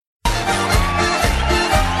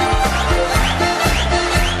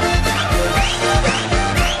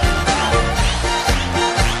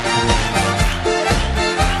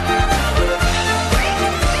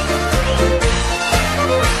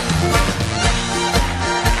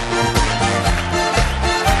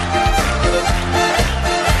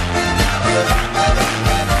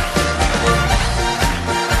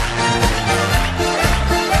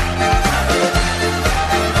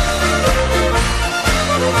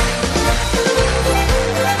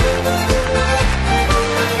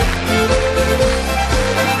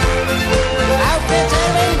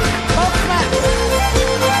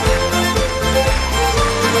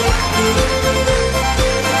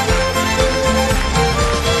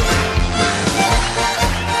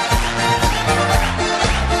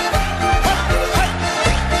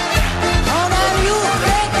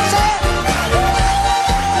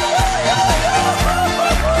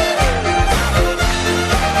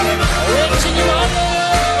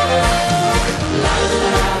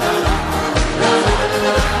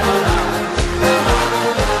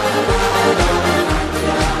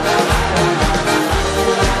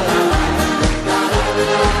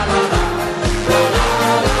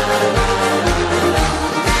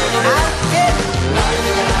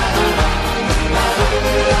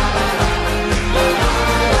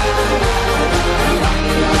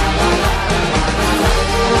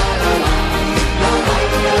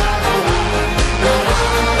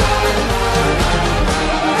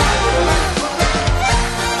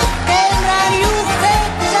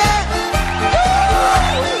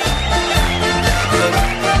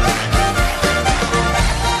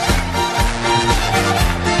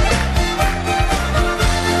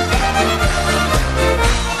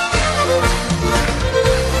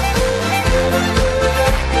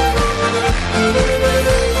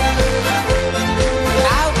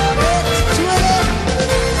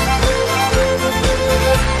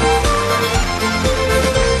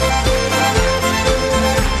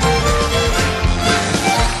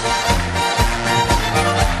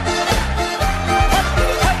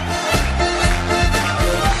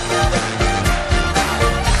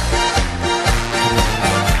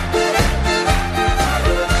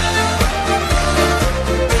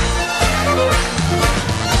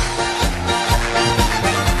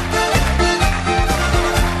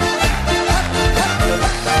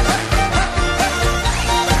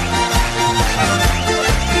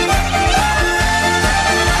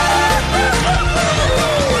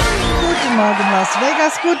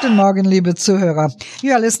Yes, guten Morgen, liebe Zuhörer.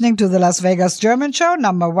 You are listening to the Las Vegas German Show,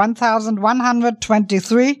 number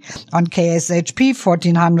 1123 on KSHP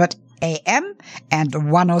 1400 AM and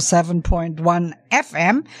 107.1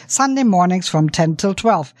 FM, Sunday mornings from 10 till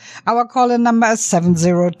 12. Our call-in number is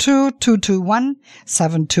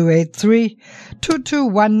 702-221-7283,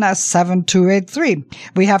 221-7283.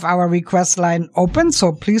 We have our request line open,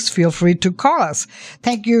 so please feel free to call us.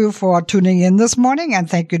 Thank you for tuning in this morning, and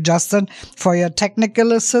thank you, Justin, for your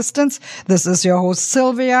technical assistance. This is your host,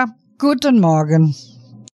 Silvia. Guten Morgen.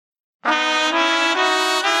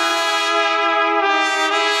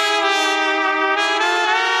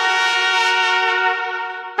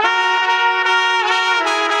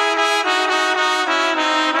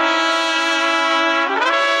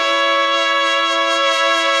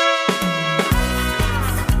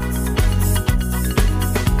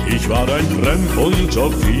 Ich war ein Tramp unter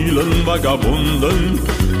vielen Vagabunden.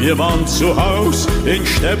 Wir waren zu Haus in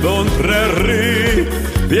Steppe und Prärie.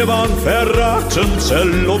 Wir waren verraten,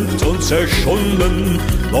 zerlumpt und zerschunden.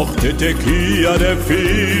 Doch der Tequila, der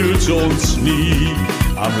fiel zu uns nie.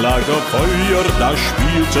 Am Lagerfeuer, da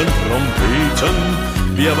spielten Trompeten.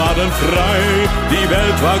 Wir waren frei, die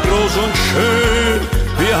Welt war groß und schön.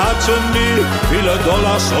 Wir hatten nie viele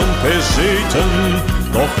Dollars und Peseten.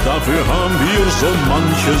 Doch dafür haben wir so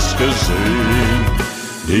manches gesehen.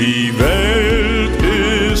 Die Welt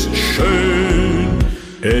ist schön,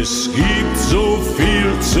 es gibt so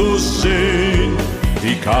viel zu sehen.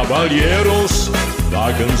 Die Caballeros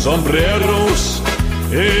tragen Sombreros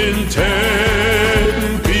in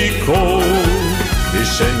Tampico. Die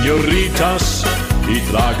Senoritas, die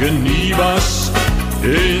tragen nie was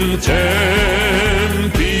in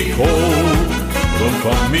Tampico. Drum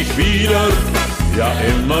komm ich wieder, ja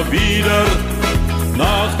immer wieder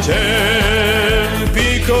nach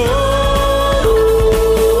Tampico.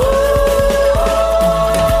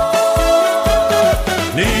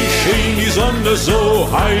 Nie schien die Sonne so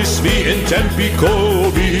heiß wie in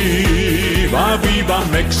Tampico. Viva, viva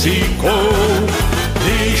Mexico.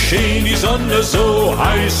 Nie schien die Sonne so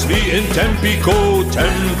heiß wie in Tampico.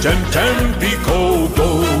 Tampico,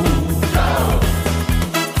 go.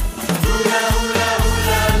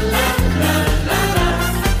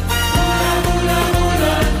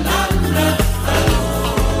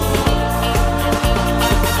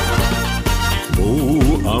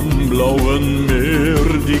 Am blauen Meer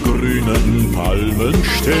die grünen Palmen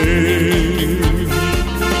stehen,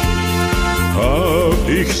 hab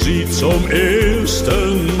ich sie zum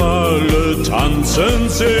ersten Male tanzen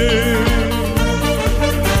sehen.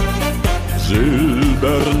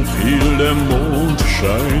 Silbern fiel der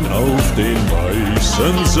Mondschein auf den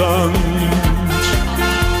weißen Sand,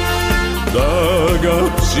 da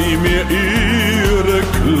gab sie mir ihre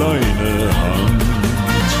kleine Hand.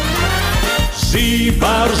 Sie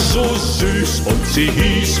war so süß und sie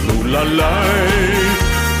hieß Lulalai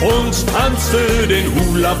und tanzte den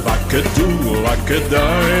Hula Wackadoo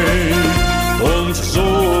Wackedei. Und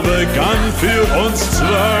so begann für uns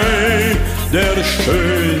zwei der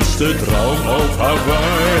schönste Traum auf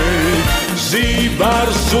Hawaii. Sie war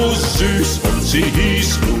so süß und sie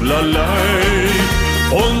hieß Lulalai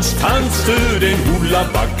und tanzte den Hula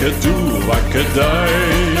Wackadoo Wackedei.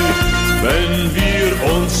 Wenn wir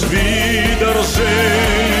uns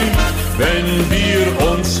wiedersehen, wenn wir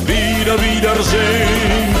uns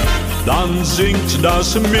wiedersehen, dann singt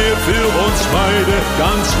das Meer für uns beide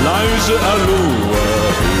ganz leise Aloha.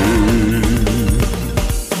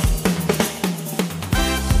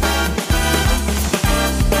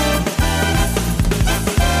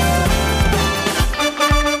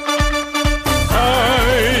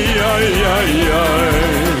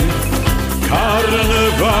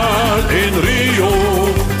 Karneval in Rio,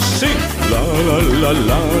 sing la la la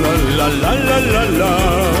la la la la la la.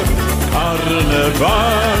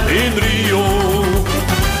 Karneval in Rio,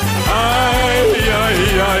 ai ai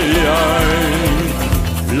ai ai.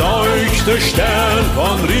 Leuchtestern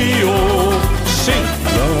von Rio, sing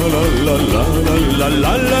la la la la la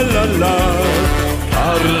la la la la.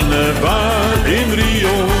 Karneval in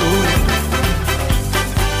Rio.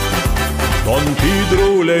 Don Pedro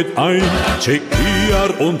lädt ein, Tequila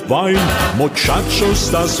und Wein, Muchachos,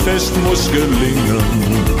 das Fest muss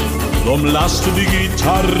gelingen. Drum lasst die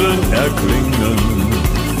Gitarren erklingen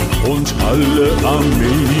und alle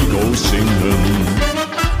Amigos singen.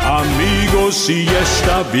 Amigos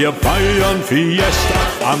Siesta, wir feiern Fiesta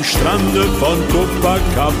am Strande von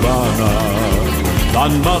Copacabana.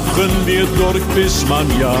 Dann machen wir durch bis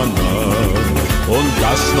Manana und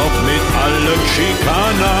das noch mit allem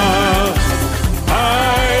Chicana.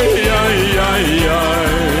 Ai, ai, ai, ai,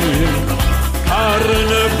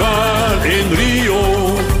 Karneval in Rio.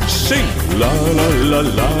 la la la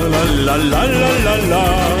la la la la la la.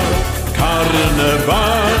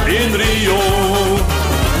 Karneval in Rio.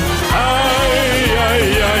 Ei, ei,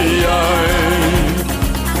 ei, ei.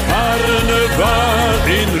 Karneval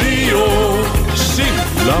in Rio. Sing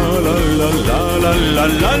la la la la la la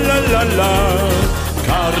la la la la.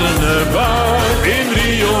 Karneval in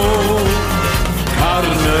Rio.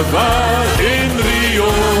 Karneval in Rio.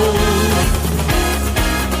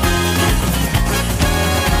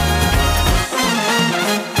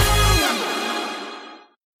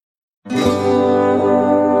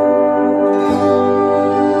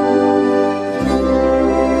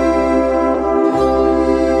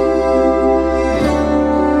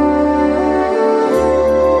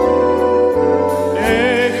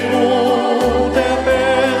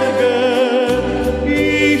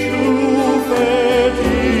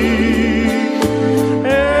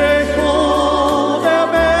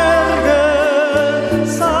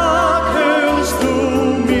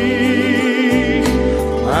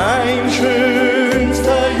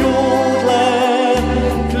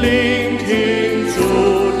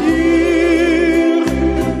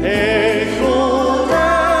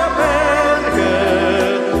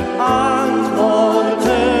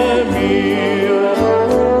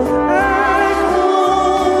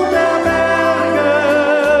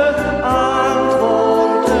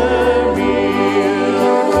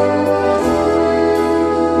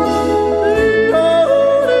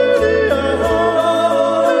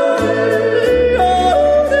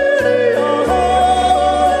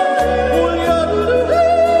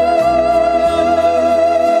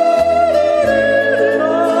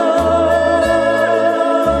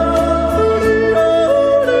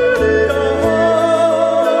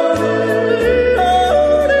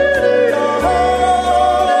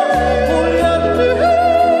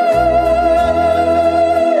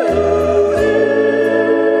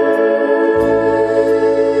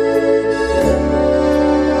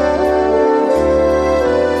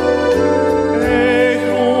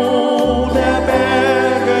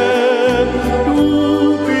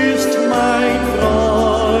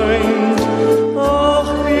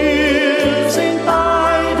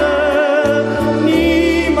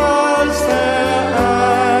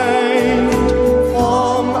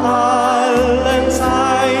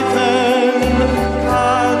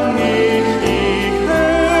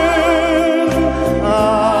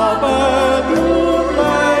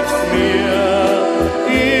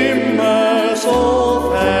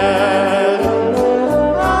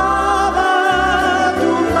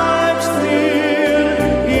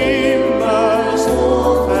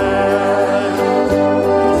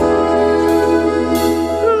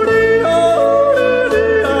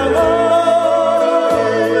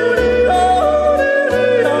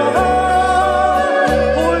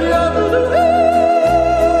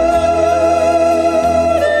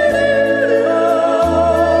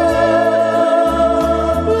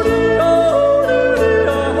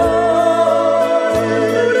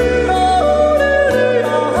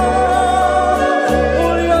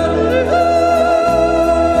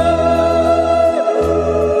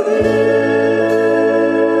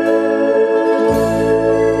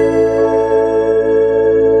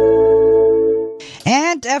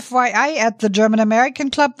 FYI, at the German American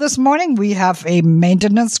Club this morning, we have a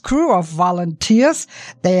maintenance crew of volunteers.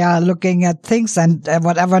 They are looking at things and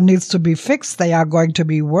whatever needs to be fixed, they are going to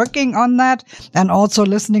be working on that and also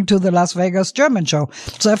listening to the Las Vegas German show.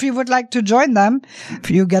 So if you would like to join them, if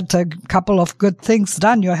you get a couple of good things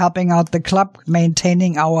done, you're helping out the club,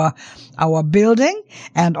 maintaining our building,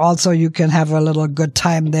 and also you can have a little good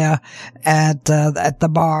time there at the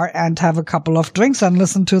bar and have a couple of drinks and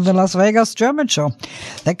listen to the Las Vegas German show.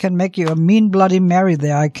 They can make you a mean Bloody Mary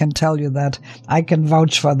there, I can tell you that. I can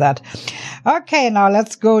vouch for that. Okay, now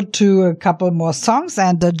let's go to a couple more songs,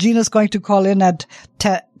 and Gina's going to call in at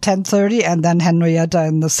 10:30, and then Henrietta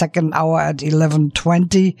in the second hour at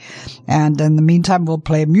 11:20. And in the meantime, we'll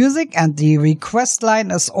play music, and the request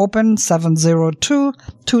line is open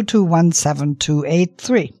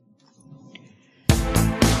 702-221-7283.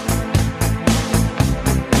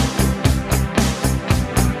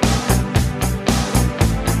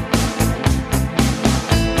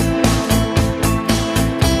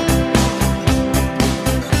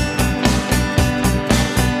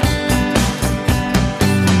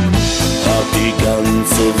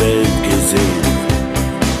 Ganze Welt gesehen,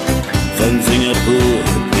 von Singapur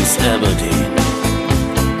bis Aberdeen.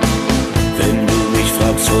 Wenn du mich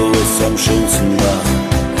fragst, wo es am schönsten war,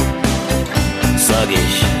 sag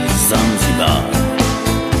ich Sansibar.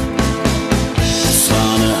 Es war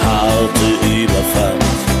eine harte Überfahrt,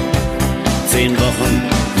 10 Wochen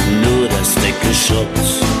nur das Deck geschrubbt.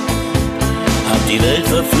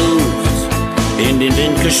 verflucht, in den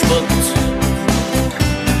Wind gespuckt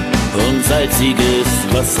und salziges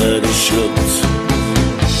Wasser geschluckt.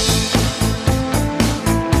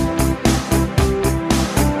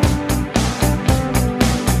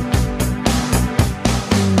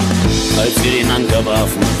 Als wir den Anker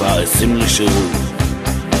warfen, war es ziemliche Ruhe.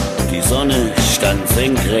 Die Sonne stand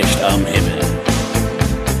senkrecht am Himmel.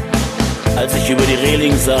 Als ich über die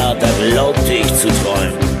Reling sah, da glaubte ich zu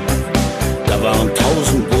träumen. Da waren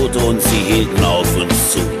 1000 Boote und sie hielten auf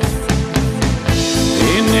uns zu.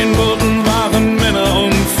 In den Booten waren Männer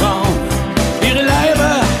und Frauen. Ihre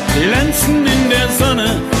Leiber glänzten in der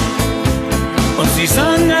Sonne. Und sie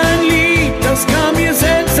sangen ein Lied, das kam mir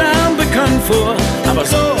seltsam bekannt vor. Aber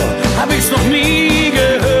so hab ich's noch nie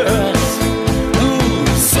gehört.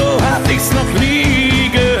 So hab ich's noch nie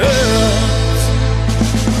gehört.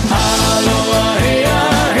 Aloha, hea,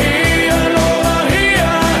 he, aloha,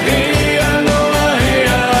 hea, he, aloha,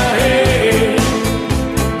 hea, he.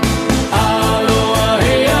 Aloha,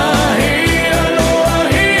 hea, he, aloha,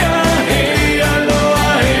 hea, he,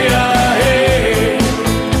 aloha, hea, he.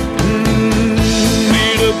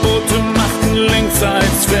 Ihre Boote machten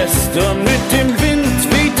längsseits fest und mit dem Wind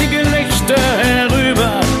wehte Gelächter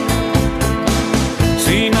herüber.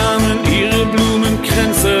 Sie nahmen ihre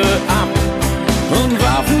Blumenkränze ab und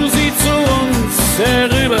warfen sie zu uns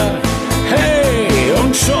herüber. Hey,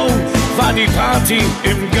 und schon war die Party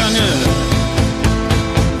im Gange.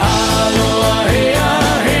 Aloha, hea,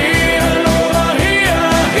 he, aloha, hea,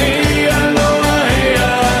 he, aloha,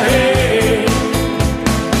 hea, he.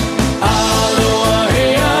 Aloha,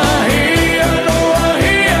 hea, he, aloha,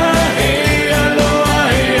 hea, he, aloha,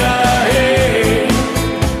 hea, he.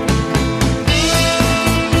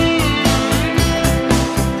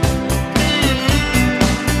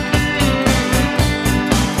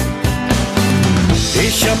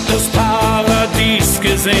 Ich hab das Paradies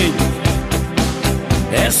gesehen.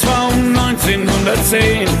 Es war um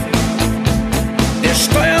 1910. Der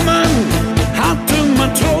Steuermann hatte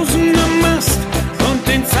Matrosen am Mast und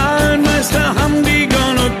den Zahlenmeister haben die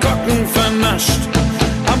Gonokokken vernascht.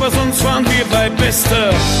 Aber sonst waren wir bei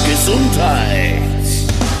bester Gesundheit.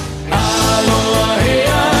 Aloha,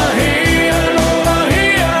 hea, he, aloha,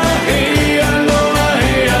 hea, he, aloha,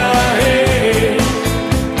 hea, he.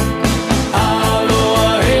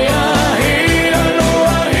 Aloha, hea, he,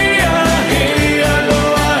 aloha, hea, he,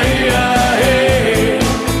 aloha, hea, he.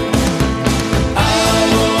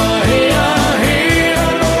 Aloha, hea, he,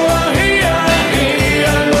 aloha, hea, he,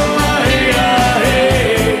 aloha, hea, he.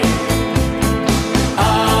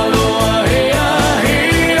 Aloha, hea, he,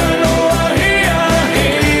 aloha, hea, he,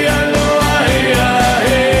 aloha, hea,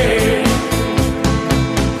 he.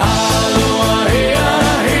 Aloha, hea,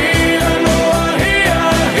 he, aloha, hea,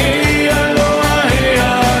 he, aloha,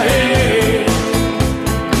 hea, he.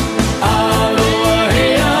 Aloha,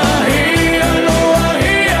 hea, he, aloha,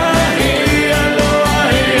 hea, he, aloha,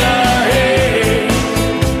 hea, he.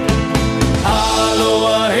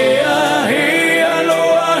 Aloha, hea, he,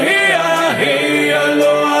 aloha, hea, he,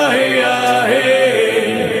 aloha, hea, he.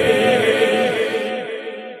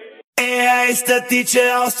 Er ist der DJ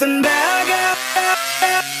aus den Bergen.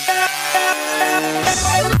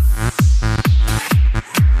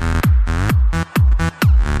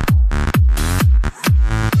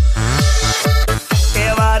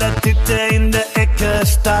 Er war der Typ, der in der Ecke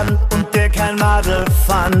stand und der kein Madel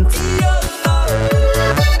fand.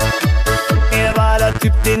 Er war der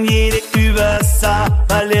Typ, den jede übersah,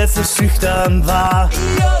 weil er so schüchtern war.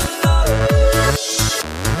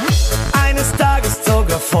 Eines Tages zog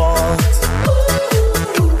er fort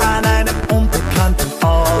an einem unbekannten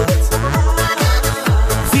Ort.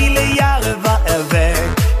 Viele Jahre war er weg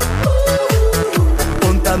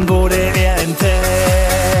und dann wurde er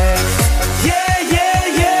entdeckt. Yeah, yeah,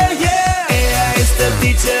 yeah, yeah. Er ist der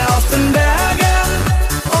DJ aus den Bergen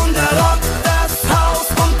und er rockt das Haus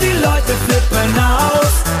und die Leute flippen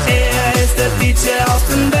aus. Er ist der DJ aus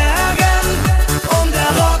den Bergen und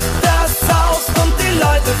er rockt das Haus und die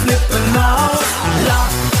Leute flippen aus. La,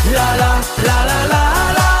 la, la, la, la, la,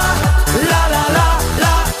 la. La, la, la,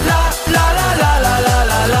 la, la, la, la, la, la,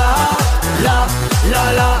 la, la. La, la,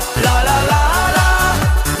 la, la, la, la, la.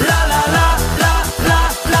 La, la, la, la,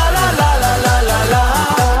 la, la, la, la, la, la, la.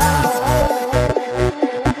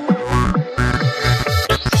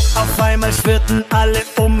 Auf einmal schwirrten alle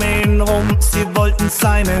um ihn rum, sie wollten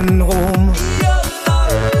seinen Ruhm.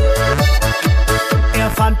 Er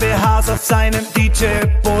fand BHs auf seinem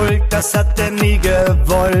DJ-Pult, das hat er nie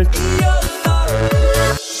gewollt.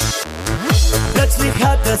 Plötzlich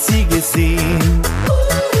hat er sie gesehen,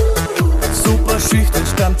 super schüchtern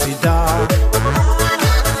stand sie da.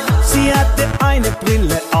 Sie hatte eine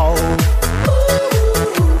Brille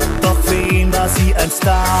war sie ein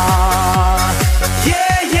Star.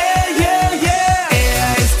 Yeah, yeah, yeah, yeah.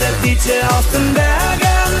 Er ist der DJ aus den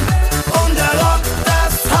Bergen und er rockt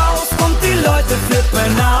das Haus und die Leute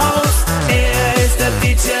flippen aus. Er ist der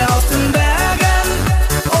DJ aus den Bergen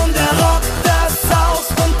und er rockt das Haus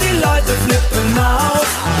und die Leute flippen aus.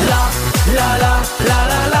 La, la, la, la,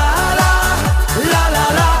 la, la.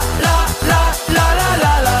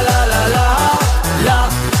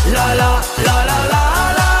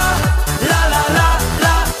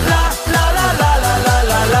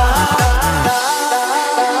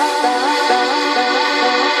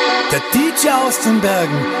 Aus den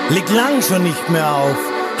Bergen liegt lang schon nicht mehr auf,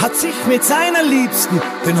 hat sich mit seiner Liebsten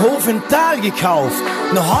den Hof in Tal gekauft.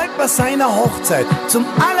 Noch heute bei seiner Hochzeit zum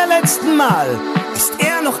allerletzten Mal ist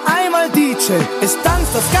er noch einmal DJ, es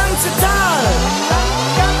tanzt das ganze Tal.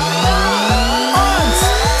 Eins,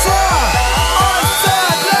 zwei,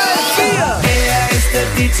 drei, vier. Er ist der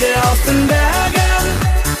DJ aus den Bergen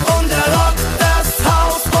und er rockt das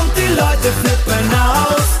Haus und die Leute flippen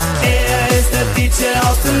aus. Er ist der DJ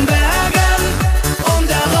aus den Bergen.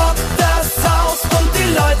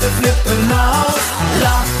 Leute flippen aus.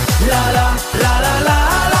 La, la, la, la, la, la,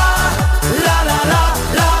 la. La, la, la,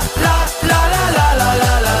 la, la, la, la, la,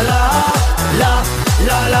 la, la, la. La,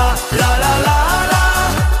 la, la, la, la, la, la.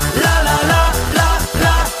 La, la, la, la,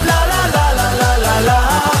 la, la, la, la, la, la.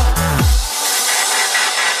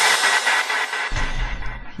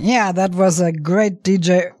 Yeah, that was a great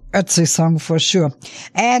DJ Ötzi song for sure.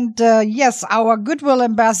 And yes, our Goodwill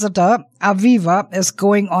ambassador, Aviva, is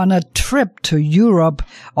going on a trip to Europe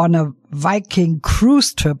on a Viking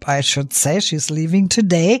cruise trip, I should say. She's leaving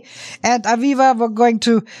today. And Aviva, we're going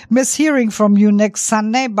to miss hearing from you next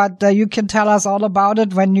Sunday, but you can tell us all about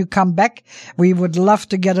it when you come back. We would love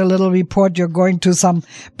to get a little report. You're going to some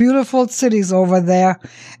beautiful cities over there,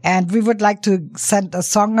 and we would like to send a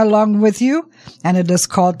song along with you. And it is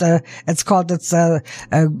called, it's a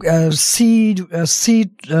sea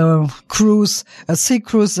cruise. A sea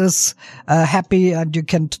cruise is happy, and you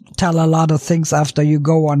can tell a lot of things after you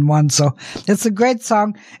go on one. So it's a great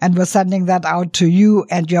song, and we're sending that out to you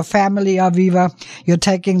and your family, Aviva. You're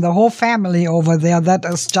taking the whole family over there. That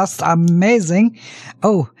is just amazing.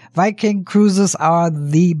 Oh, Viking cruises are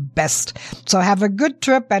the best. So have a good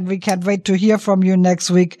trip, and we can't wait to hear from you next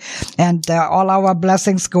week. And all our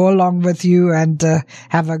blessings go along with you, and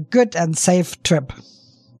have a good and safe trip.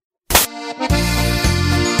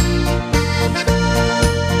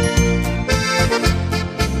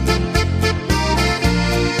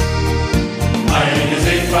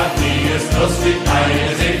 Lustig,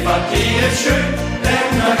 eine Seefahrt, die ist schön,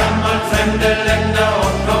 denn da kann man fremde Länder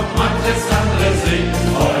und noch manches andere sehen.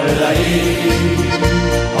 Holla hi,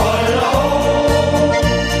 holla ho,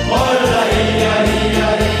 holla hi,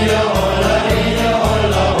 holla hi,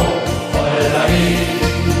 holla ho, holla hi,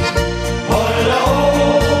 holla ho,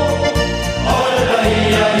 holla hi,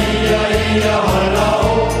 holla ho.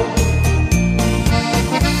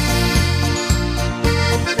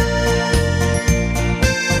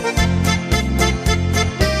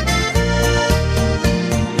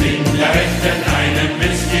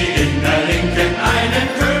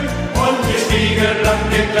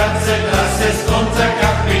 Glatze, das ist unser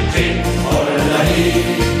Kapitän. Holla hi,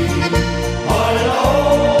 holla ho,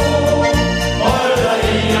 holla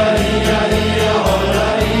hi, holla hi,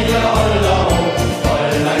 holla ho,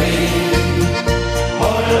 holla hi,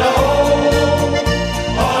 holla ho,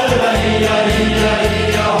 holla hi,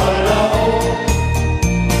 holla ho.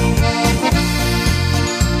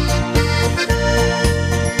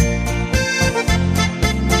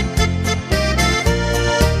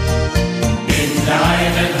 In der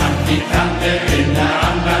einen Hand die Kante, in der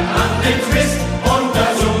anderen Hand den Twist und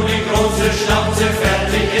dazu die große Schnauze,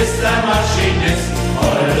 fertig ist der Maschinist.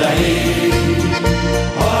 Holla hi,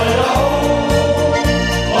 holla ho,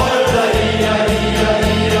 holla hi, holla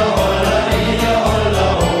hi, holla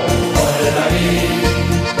ho, holla hi,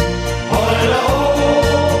 holla ho,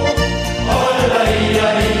 holla hi,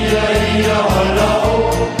 holla ho.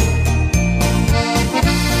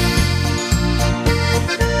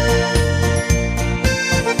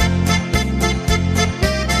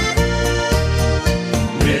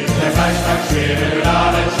 Schwere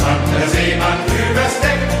Ladung schwankt der Seemann.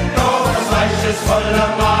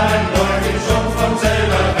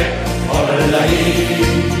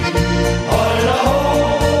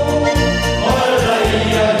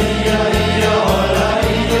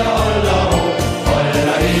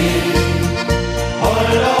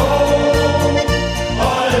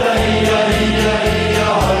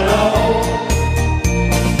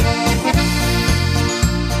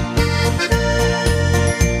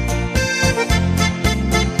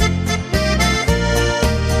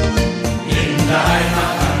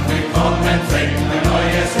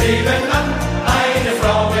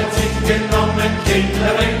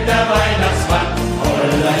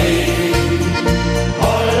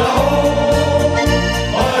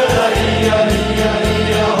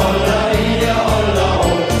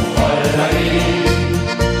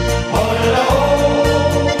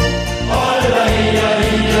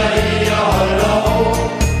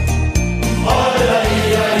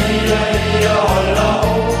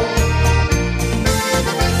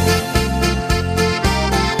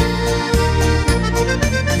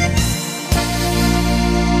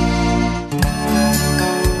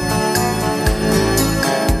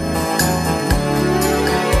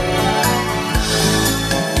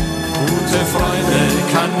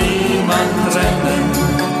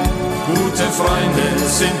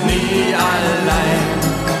 sind nie allein,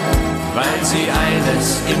 weil sie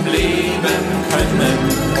eines im Leben können,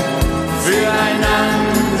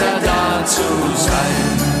 füreinander da zu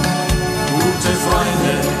sein. Gute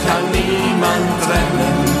Freunde kann niemand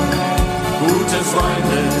trennen, gute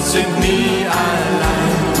Freunde sind nie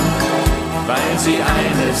allein, weil sie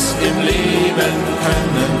eines im Leben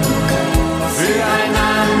können,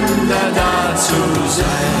 füreinander da zu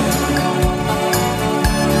sein.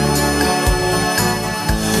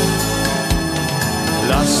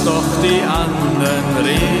 Lass doch die anderen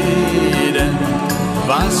reden,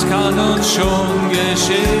 was kann uns schon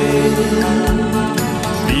geschehen?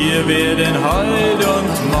 Wir werden heute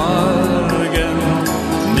und morgen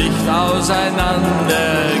nicht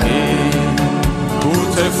auseinandergehen.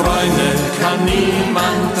 Gute Freunde kann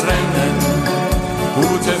niemand trennen,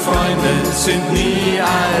 gute Freunde sind nie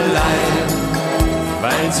allein,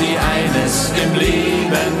 weil sie eines im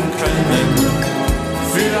Leben können,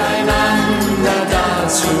 füreinander da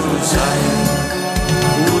zu sein.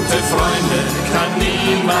 Gute Freunde kann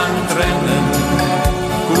niemand trennen,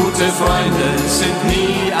 gute Freunde sind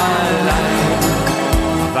nie allein,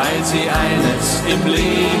 weil sie eines im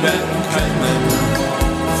Leben können,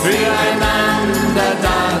 füreinander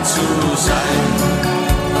da zu sein.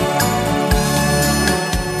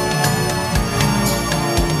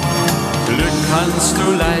 Glück kannst du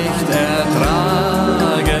leicht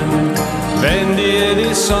ertragen, wenn dir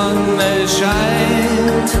die Sonne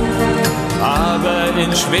scheint, aber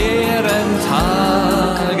in schweren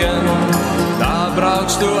Tagen, da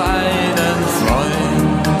brauchst du einen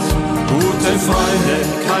Freund. Gute Freunde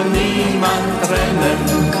kann niemand trennen,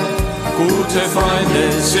 gute Freunde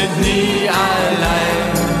sind nie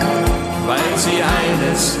allein, weil sie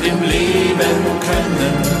eines im Leben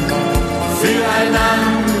können,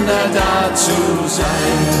 füreinander da zu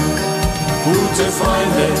sein. Gute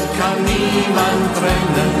Freunde kann niemand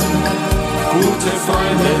trennen, gute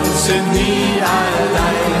Freunde sind nie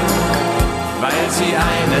allein, weil sie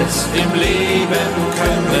eines im Leben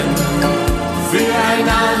können,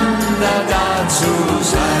 füreinander da zu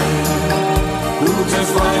sein. Gute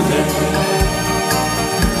Freunde,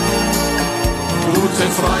 gute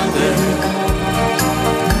Freunde,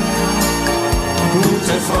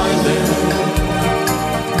 gute Freunde,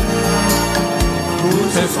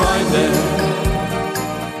 gute Freunde,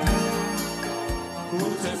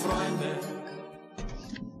 gute Freunde.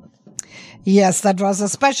 Yes, that was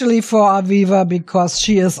especially for Aviva because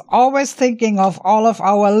she is always thinking of all of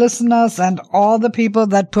our listeners and all the people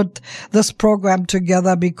that put this program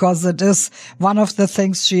together, because it is one of the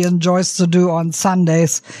things she enjoys to do on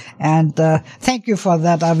Sundays. And thank you for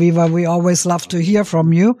that, Aviva. We always love to hear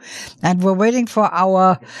from you. And we're waiting for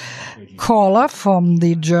our caller from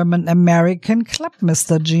the German American Club,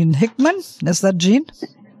 Mr. Gene Hickman. Is that Gene?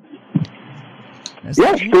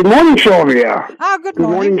 Yes, good morning, Silvia. Good morning. Good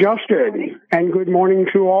morning, Justin. And good morning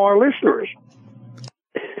to all our listeners.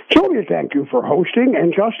 Silvia, thank you for hosting.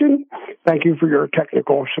 And Justin, thank you for your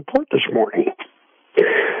technical support this morning.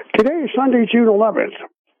 Today is Sunday, June 11th,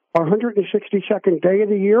 our 162nd day of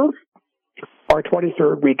the year, our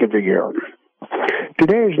 23rd week of the year.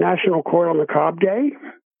 Today is National Corn on the Cob Day,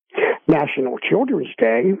 National Children's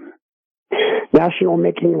Day, National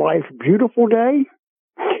Making Life Beautiful Day,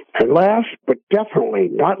 and last, but definitely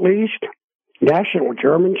not least, National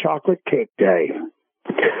German Chocolate Cake Day.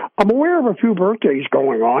 I'm aware of a few birthdays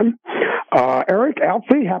going on. Eric,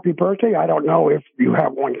 Alfie, happy birthday. I don't know if you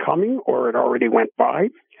have one coming or it already went by.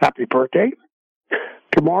 Happy birthday.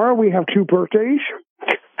 Tomorrow we have two birthdays.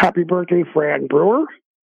 Happy birthday, Fran Brewer,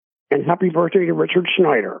 and happy birthday to Richard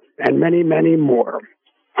Snyder, and many, many more.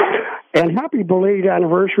 And happy belated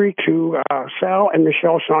anniversary to Sal and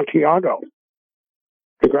Michelle Santiago.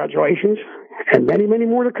 Congratulations, and many, many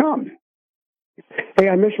more to come. Hey,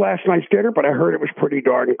 I missed last night's dinner, but I heard it was pretty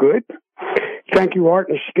darn good. Thank you, Art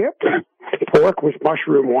and Skip. Pork with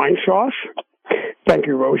mushroom wine sauce. Thank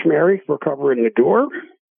you, Rosemary, for covering the door.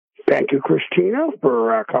 Thank you, Christina,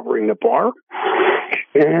 for covering the bar.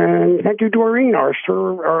 And thank you, Doreen, our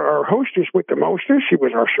hostess with the mostest. She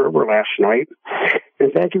was our server last night.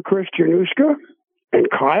 And thank you, Chris Januska and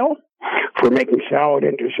Kyle for making salad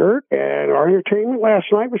and dessert. And our entertainment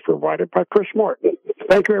last night was provided by Chris Martin.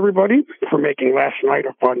 Thank you, everybody, for making last night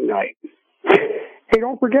a fun night. Hey,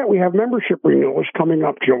 don't forget, we have membership renewals coming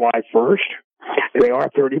up July 1st. They are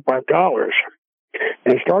 $35.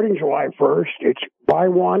 And starting July 1st, it's buy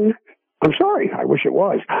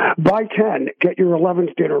 10, get your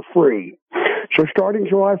 11th dinner free. So starting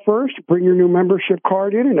July 1st, bring your new membership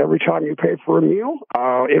card in, and every time you pay for a meal,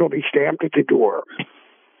 it'll be stamped at the door.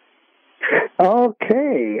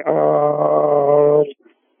 Okay.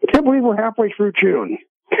 can't believe we're halfway through June.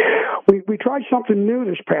 We tried something new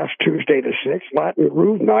this past Tuesday the 6th, Latin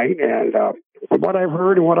Groove Night, and from what I've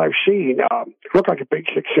heard and what I've seen, it looked like a big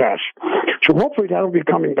success. So hopefully that'll be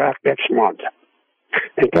coming back next month.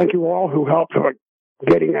 And thank you all who helped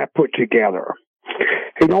getting that put together.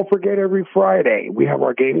 And don't forget, every Friday we have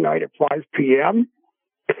our game night at 5 p.m.,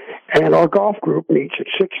 and our golf group meets at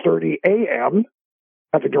 6:30 a.m.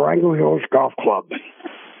 at the Durango Hills Golf Club.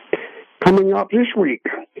 Coming up this week,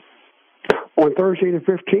 on Thursday the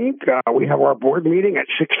 15th, we have our board meeting at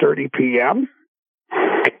 6:30 p.m.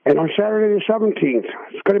 And on Saturday the 17th,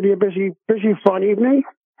 it's going to be a busy, fun evening.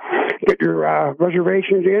 Get your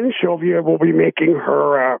reservations in. Silvia will be making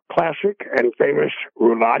her classic and famous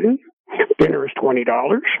rouladen. Dinner is $20.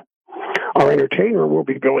 Our entertainer will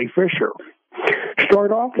be Billy Fisher.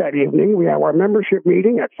 Start off that evening, we have our membership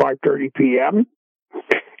meeting at 5:30 p.m.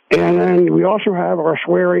 And then we also have our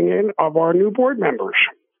swearing in of our new board members.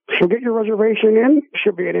 So get your reservation in.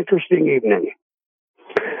 Should be an interesting evening.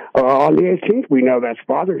 On the 18th, we know that's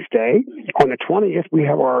Father's Day. On the 20th, we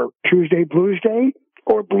have our Tuesday Blues Day,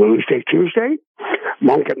 or Blues Day Tuesday.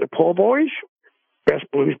 Monk and the Po' Boys, best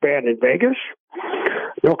blues band in Vegas.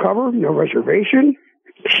 No cover, no reservation,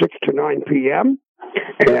 6 to 9 p.m.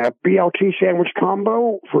 And a BLT sandwich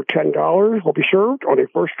combo for $10 will be served on a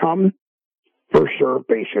first-come, first-served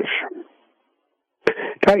basis.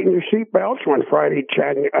 Tighten your seatbelts on Friday,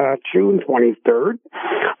 June 23rd.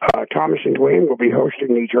 Thomas and Dwayne will be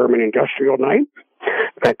hosting the German Industrial Night.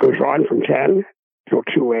 That goes on from 10 till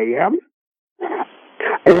 2 a.m.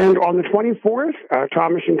 And on the 24th,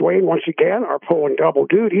 Thomas and Dwayne, once again, are pulling double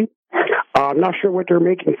duty. I'm not sure what they're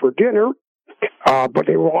making for dinner, but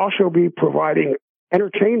they will also be providing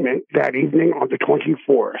entertainment that evening on the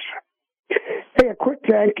 24th. Hey, a quick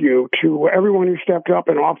thank you to everyone who stepped up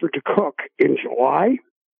and offered to cook in July.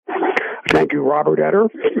 Thank you, Robert Etter,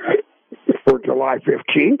 for July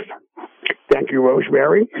 15th. Thank you,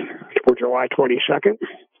 Rosemary, for July 22nd.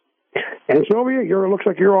 And Silvia, looks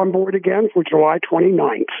like you're on board again for July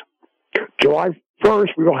 29th. July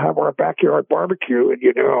 1st, we will have our backyard barbecue, and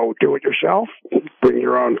do it yourself. Bring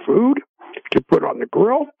your own food to put on the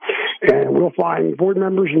grill, and we'll find board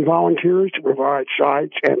members and volunteers to provide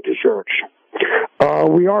sides and desserts.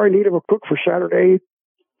 We are in need of a cook for Saturday,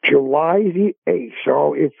 July the 8th.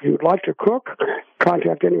 So if you'd like to cook,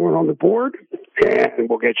 contact anyone on the board, and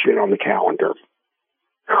we'll get you in on the calendar.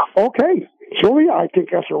 Okay, Silvia, I think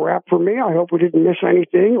that's a wrap for me. I hope we didn't miss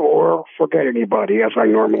anything or forget anybody, as I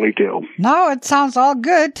normally do. No, it sounds all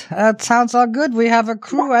good. We have a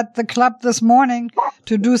crew at the club this morning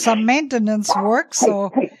to do some maintenance work,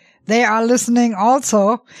 so they are listening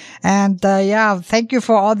also. And thank you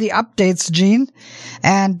for all the updates, Gene.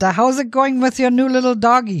 And how's it going with your new little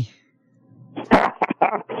doggy?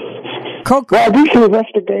 Coco. Well, I did some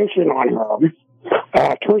investigation on her.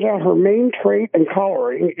 Turns out her main trait and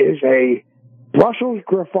coloring is a Brussels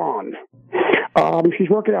Griffon. She's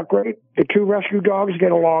working out great. The two rescue dogs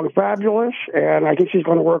get along fabulous, and I think she's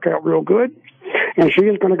going to work out real good. And she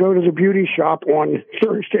is going to go to the beauty shop on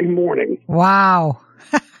Thursday morning. Wow.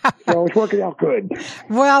 So it's working out good.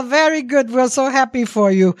 Well, very good. We're so happy for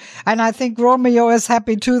you. And I think Romeo is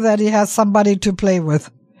happy, too, that he has somebody to play with.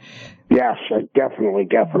 Yes, definitely.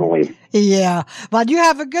 Yeah. Well, you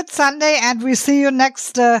have a good Sunday, and we see you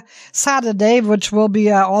next Saturday, which will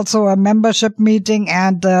be also a membership meeting.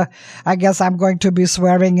 And I guess I'm going to be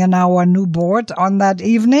swearing in our new board on that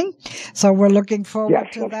evening. So we're looking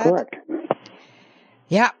forward to that. Yes, that's correct.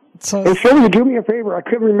 Yeah. So, hey, Silvia, do me a favor. I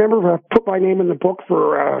couldn't remember if I put my name in the book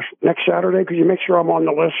for next Saturday. Could you make sure I'm on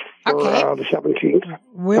the list for the 17th?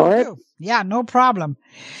 Will do. Yeah, no problem.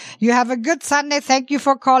 You have a good Sunday. Thank you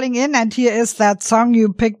for calling in. And here is that song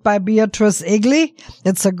you picked by Beatrice Igley.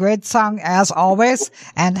 It's a great song, as always.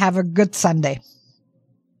 And have a good Sunday.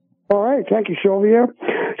 All right. Thank you, Silvia.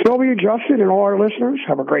 Silvia, Justin, and all our listeners,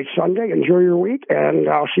 have a great Sunday. Enjoy your week, and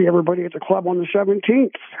I'll see everybody at the club on the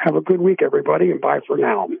 17th. Have a good week, everybody, and bye for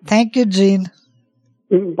now. Thank you, Gene.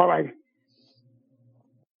 Bye-bye.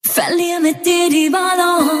 Verlier mit dir die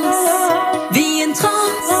Balance, wie in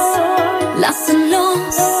Trance, lassen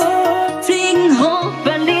los, fliegen hoch,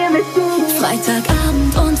 verlier mit dir.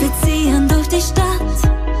 Freitagabend und wir ziehen durch die Stadt,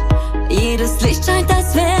 jedes Licht scheint,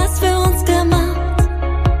 als wär's für uns gemacht.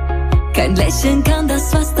 Kein Lächeln kann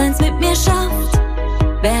das, was deins mit mir schafft.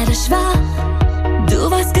 Werde schwach,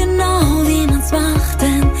 du weißt genau, wie man's macht,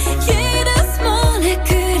 denn jedes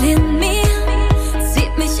Molekül in mir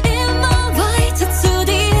zieht mich immer weiter zu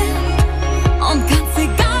dir. Und ganz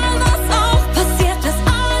egal, was auch passiert, ist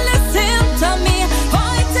alles hinter mir.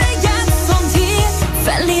 Heute, jetzt und hier,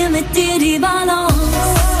 verlier mit dir die Balance.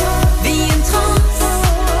 Wie im Trance,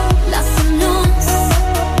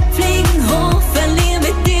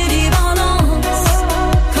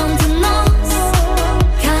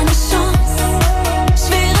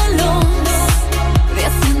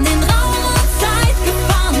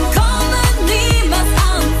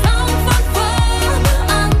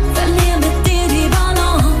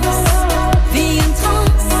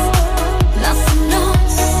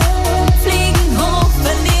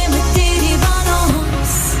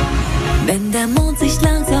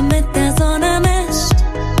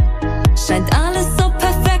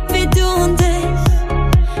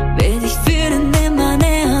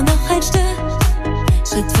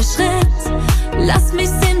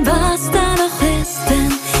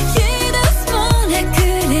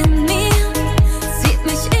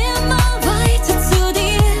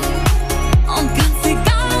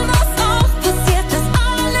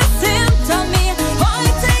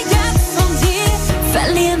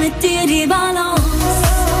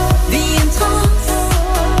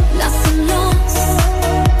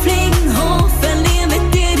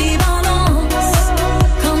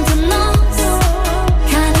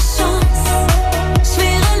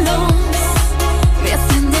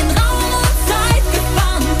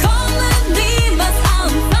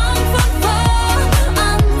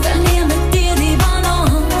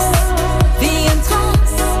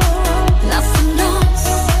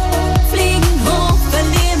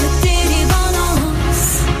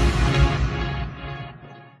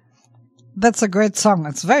 That's a great song.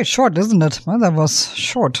 It's very short, isn't it? Well, that was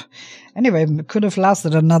short. Anyway, it could have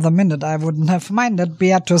lasted another minute. I wouldn't have minded.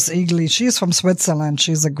 Beatrice Egli, she's from Switzerland.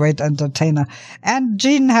 She's a great entertainer. And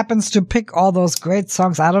Gene happens to pick all those great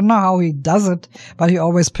songs. I don't know how he does it, but he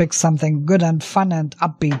always picks something good and fun and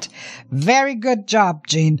upbeat. Very good job,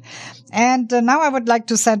 Gene. And now I would like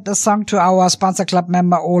to send a song to our sponsor club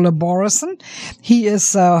member, Ole Borison. He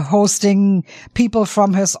is hosting people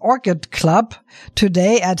from his orchid club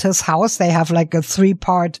today at his house. They have like a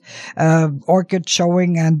 3-part orchid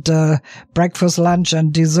showing and breakfast, lunch,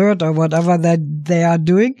 and dessert, or whatever that they are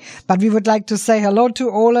doing. But we would like to say hello to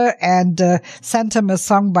Ole and send him a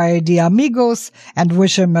song by the Amigos and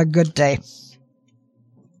wish him a good day.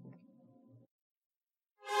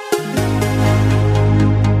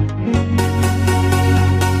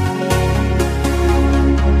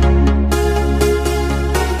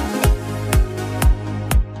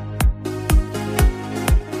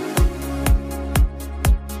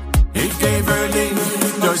 Ich gehe Berlin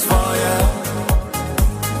durchs Feuer,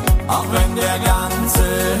 auch wenn der ganze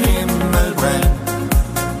Himmel brennt.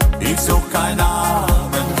 Ich such kein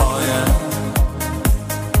Abenteuer,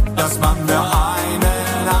 das man für eine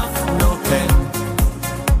Nacht nur kennt.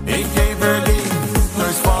 Ich gehe Berlin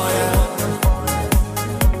durchs Feuer,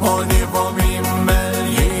 hol dir vom Himmel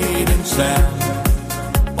jeden Stern.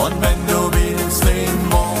 Und wenn du willst, den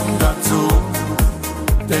Mond dazu,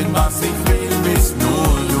 denn was ich will, bist nur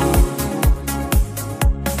du.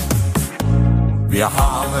 Wir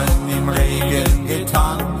haben im Regen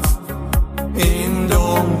getanzt, in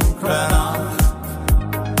dunkler Nacht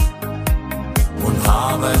und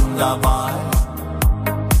haben dabei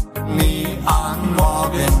nie an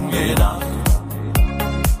morgen gedacht.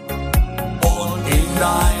 Und in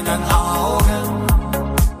deinen Augen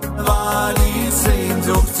war die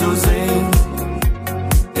Sehnsucht zu sehen.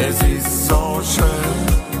 Es ist so schön,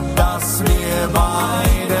 dass wir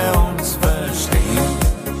beide uns verstehen.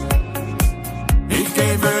 Ich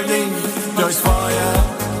geh für dich durchs Feuer,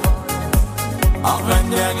 auch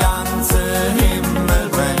wenn der ganze Himmel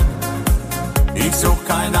brennt. Ich such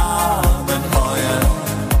kein Abenteuer,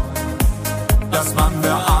 das man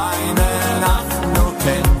für eine Nacht nur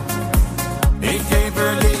kennt. Ich geh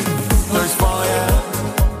für dich durchs Feuer,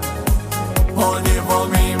 hol dir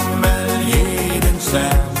vom Himmel jeden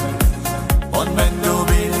Stern. Und wenn du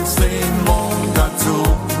willst, den Mond dazu,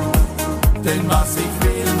 denn was ich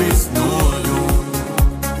will, bist nur du.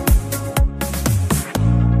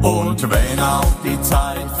 Und wenn auch die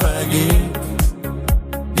Zeit vergeht,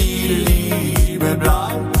 die Liebe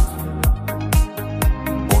bleibt.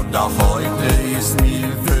 Und auch heute ist mir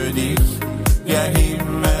für dich der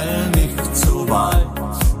Himmel nicht zu weit.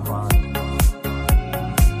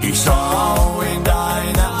 Ich schau in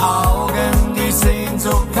deine Augen, die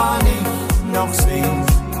Sehnsucht kann ich noch sehen.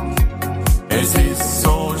 Es ist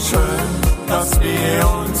so schön, dass wir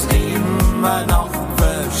uns immer noch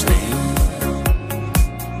verstehen.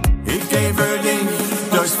 Ich geh für dich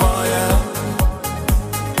durchs Feuer,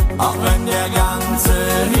 auch wenn der ganze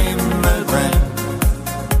Himmel brennt.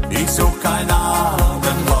 Ich such kein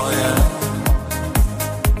Abenteuer,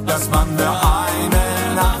 das man für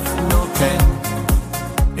eine Nacht nur kennt.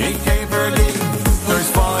 Ich geh für dich durchs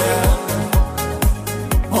Feuer,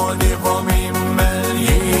 hol dir vom Himmel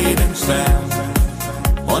jeden Stern.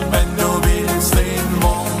 Und wenn du willst, den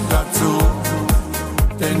Mond dazu,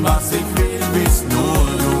 denn was ich will, bist nur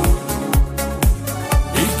du.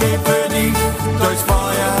 Ich geh für dich durchs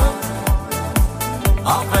Feuer,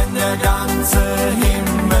 auch wenn der ganze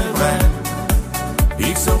Himmel brennt.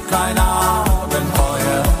 Ich such kein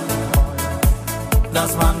Abenteuer,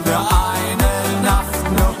 das man für eine Nacht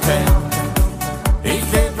nur kennt. Ich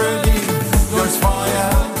geh für dich durchs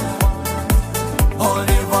Feuer, hol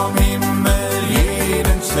dir vom Himmel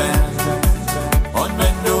jeden Stern. Und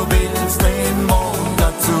wenn du willst, den Mond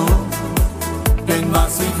dazu, denn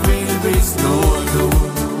was ich will, bist nur du.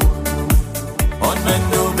 Und wenn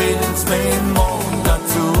du willst, den Mond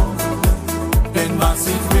dazu, denn was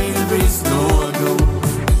ich will, bist nur du.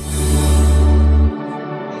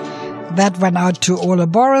 That went out to Ole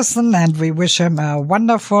Borison, and we wish him a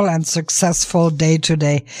wonderful and successful day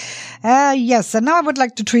today. Yes, and now I would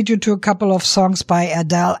like to treat you to a couple of songs by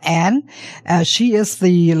Adele Ann. She is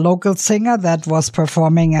the local singer that was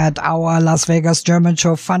performing at our Las Vegas German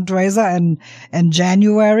Show fundraiser in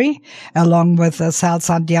January, along with Sal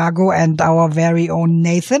Santiago and our very own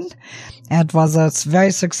Nathan. It was a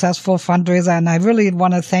very successful fundraiser, and I really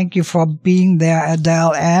want to thank you for being there,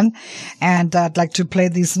 Adele Ann. And I'd like to play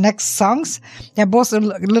these next songs. They're both a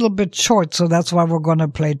little bit short, so that's why we're going to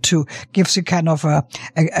play two. Gives you kind of a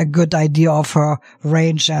good idea of her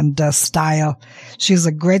range and style. She's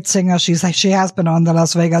a great singer. She has been on the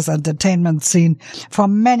Las Vegas entertainment scene for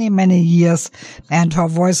many, many years, and her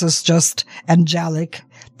voice is just angelic.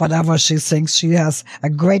 Whatever she sings, she has a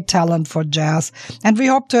great talent for jazz. And we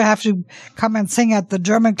hope to have you come and sing at the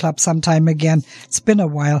German Club sometime again. It's been a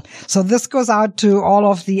while. So this goes out to all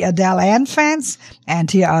of the Adele Ann fans. And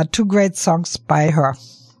here are two great songs by her.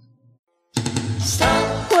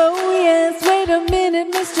 Stop. Whoa, yes, wait a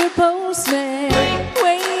minute, Mr. Postman.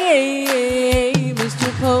 Wait,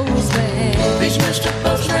 Mr. Postman. Please, Mr.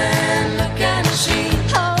 Postman, look at the sheet.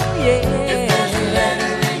 Oh, yeah. If there's a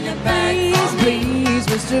letter in your bag for me.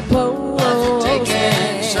 Mr. Postman. Was it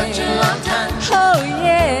taking such a long time? Oh,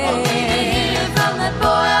 yeah. For me to hear from that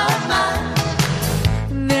boy of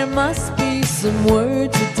mine. There must be some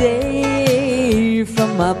word today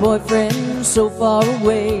from my boyfriend so far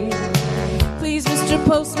away. Please, Mr.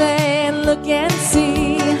 Postman, look and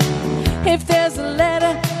see if there's a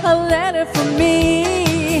letter for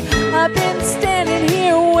me. I've been standing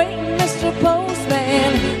here waiting, Mr.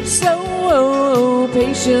 Postman, so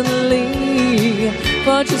patiently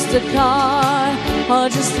for just a card or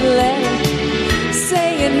just a letter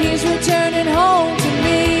saying he's returning home to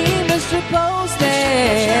me, Mr. Postman.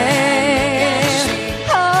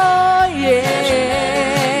 Oh yeah,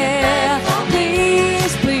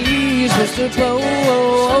 please, Mr.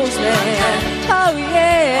 Postman. Oh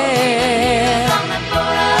yeah.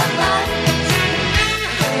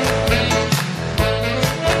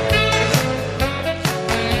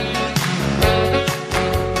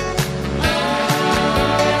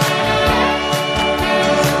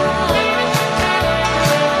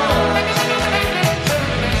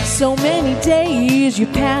 So many days you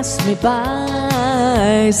passed me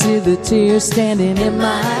by, see the tears standing in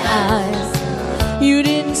my eyes. You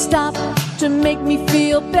didn't stop to make me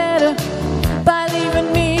feel better by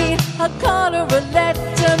leaving me a card or a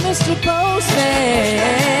letter, Mr. Postman.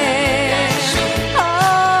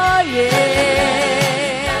 Oh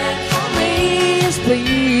yeah,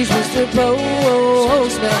 please, Mr.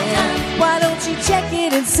 Postman, why don't you check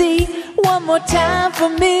it and see one more time for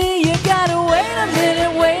me? You gotta wait a minute.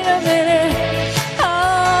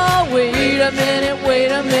 Oh, wait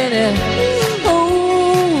a minute.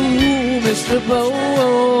 Oh, Mr.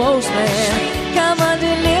 Postman, come on,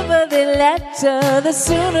 deliver the letter. The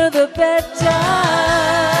sooner the better.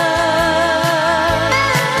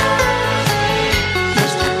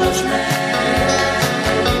 Mr. Postman.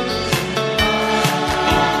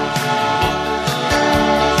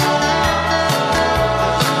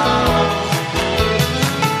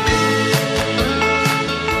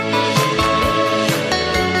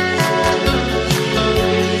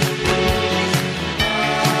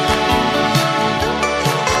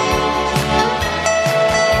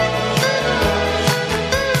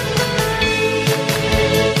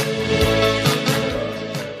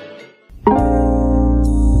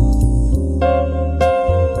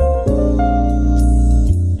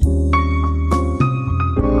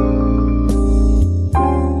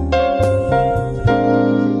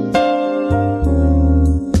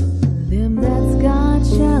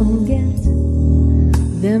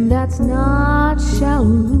 That's not shall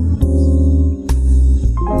lose,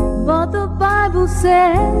 but the Bible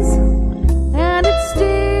says, and it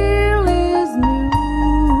still is new.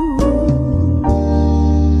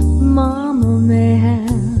 Mama may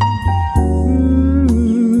have,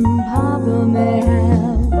 Papa may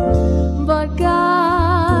have, but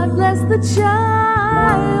God bless the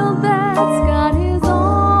child that's got his own.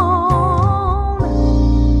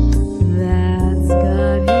 That's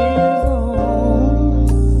got his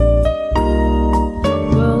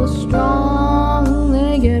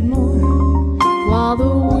while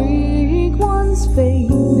the weak ones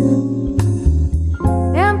fade.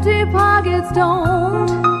 Empty pockets don't,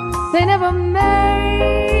 they never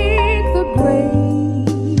make the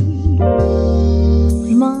grade.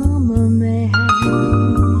 Mama may have,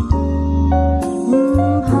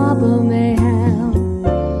 Papa may have,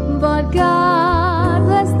 but God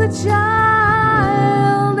bless the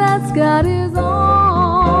child that's got his own.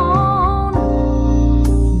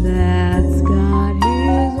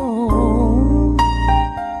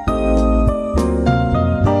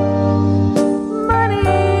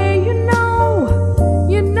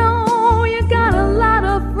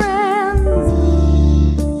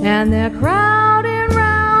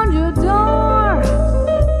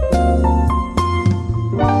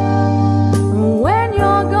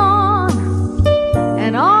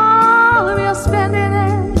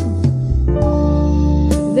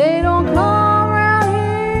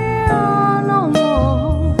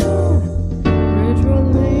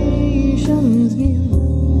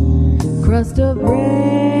 crust of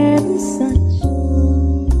bread and such.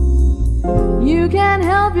 You can't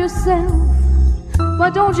help yourself,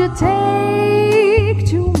 but don't you take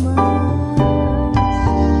too much.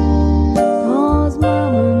 'Cause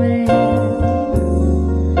Mama may have,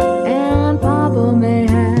 and Papa may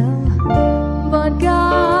have, but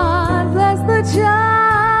God bless the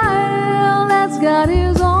child that's got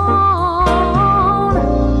his own.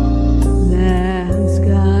 That's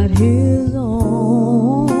got his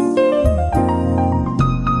own.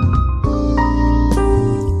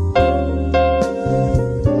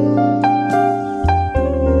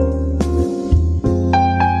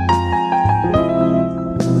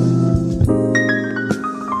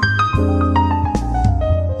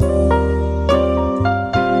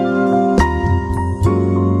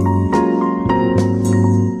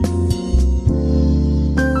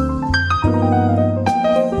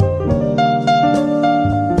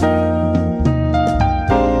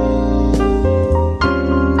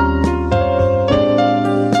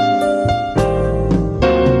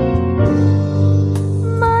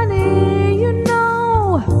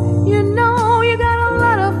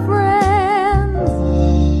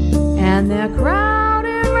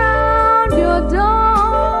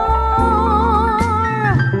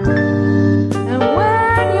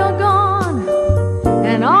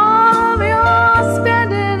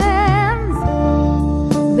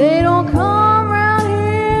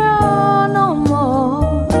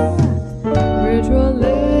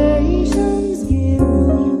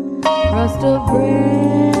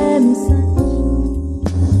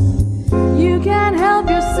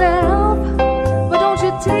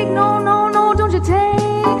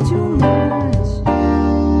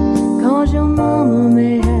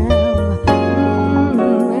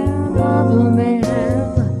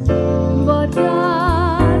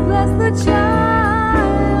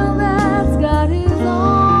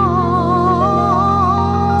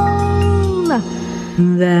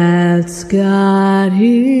 That's got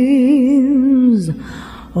his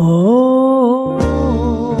own.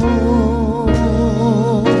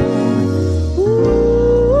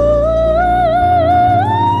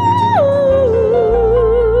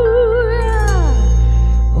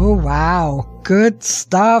 Oh, wow. Good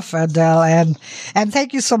stuff, Adele. And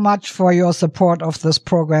thank you so much for your support of this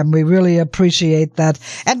program. We really appreciate that.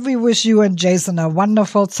 And we wish you and Jason a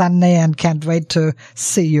wonderful Sunday and can't wait to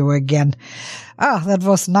see you again. Ah, that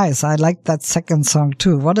was nice. I liked that second song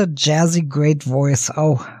too. What a jazzy, great voice.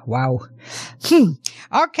 Oh, wow.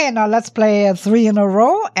 Okay, now let's play 3 in a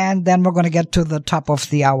row and then we're going to get to the top of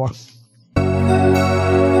the hour.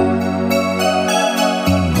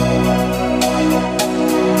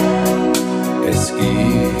 Es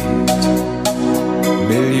gibt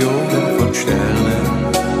Millionen von Sternen.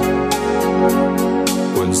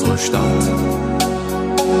 Unsere Stadt,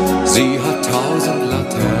 sie hat 1000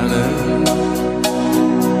 Laternen.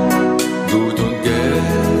 Gut und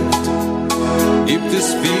Geld gibt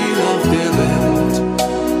es viel auf der Welt,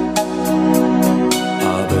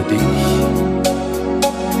 aber dich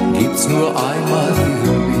gibt's nur einmal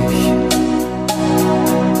für mich.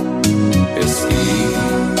 Es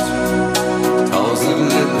gibt 1000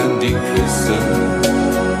 Lippen, die küssen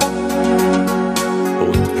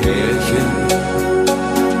und Pärchen,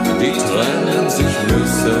 die trennen sich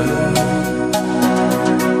müssen.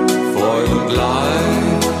 Freude und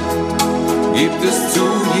Leid gibt es zu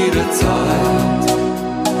jeder Zeit,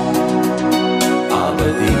 aber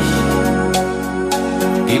dich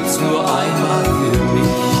gibt's nur einmal für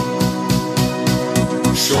mich.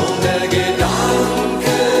 Schon der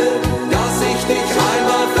Gedanke, dass ich dich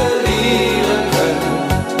einmal verlieren könnte,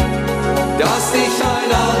 dass dich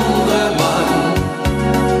ein anderer Mann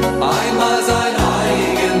einmal sein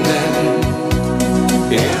eigen nennt,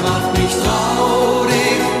 er macht mich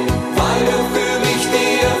traurig, weil du für mich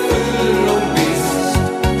die Erfüllung bist.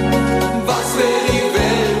 Was wäre die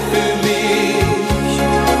Welt für mich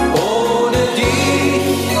ohne dich?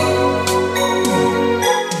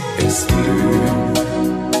 Es blühen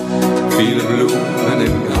viele Blumen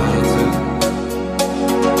im Garten.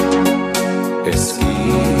 Es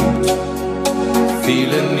gibt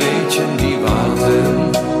viele Mädchen, die warten.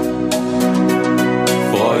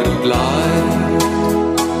 Freude und Leid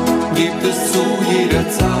gibt es zu jeder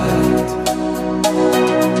Zeit,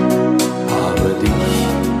 aber dich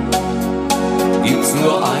gibt's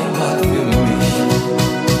nur einmal für mich.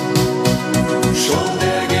 Schon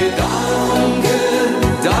der Gedanke,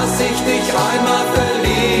 dass ich dich einmal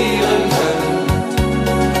verlieren könnte,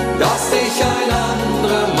 dass dich ein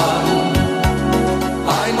anderer Mann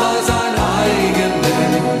einmal sein eigen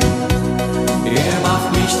nennt, er macht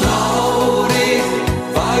mich traurig,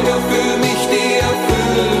 weil du für mich die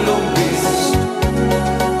Erfüllung bist.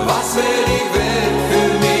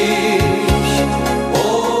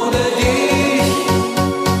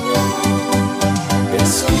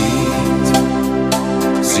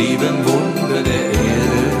 sieben Wunder der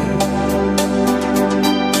Erde.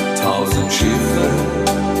 1000 Schiffe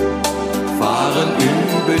fahren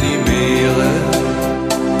über die Meere.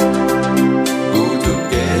 Gut und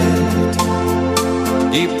Geld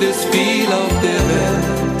gibt es viel auf der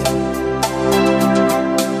Welt,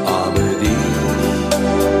 aber dich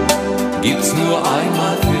gibt's nur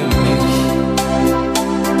einmal für mich.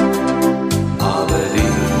 Aber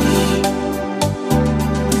dich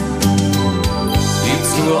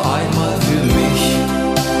gibt's nur einmal für mich.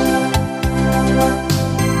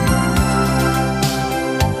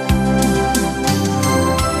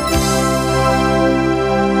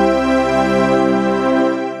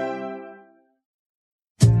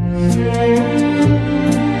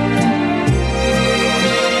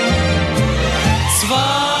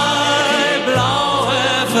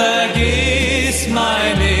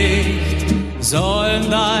 Sollen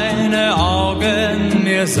deine Augen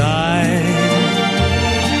mir sein?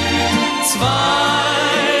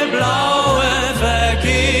 Zwei blaue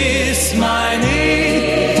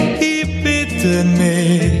Vergissmeinnicht, die bitten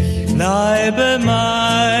mich, bleibe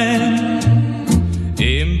mein.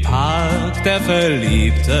 Im Park der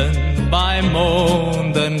Verliebten beim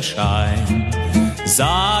Mondenschein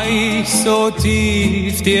sah ich so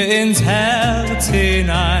tief dir ins Herz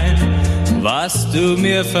hinein. Was du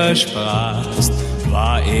mir versprachst,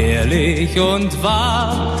 war ehrlich und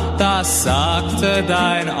wahr, das sagte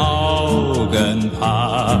dein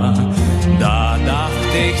Augenpaar. Da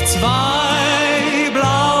dacht ich, zwei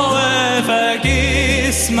blaue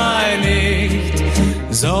Vergissmeinnicht,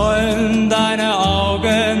 sollen deine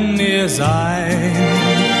Augen mir sein.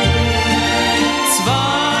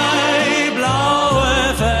 Zwei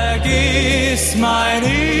blaue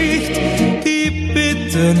Vergissmeinnicht, die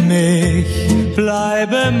bitten mich,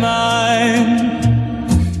 bleibe mein.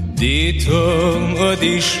 Die Turmuhr,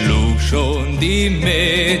 die schlug schon die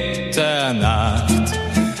Mitternacht,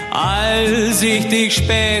 als ich dich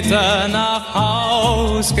später nach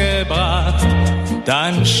Haus gebracht.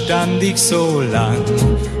 Dann stand ich so lang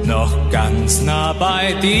noch ganz nah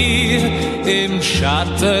bei dir, im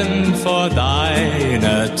Schatten vor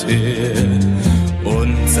deiner Tür,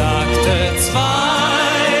 und sagte,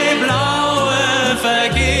 zwei blaue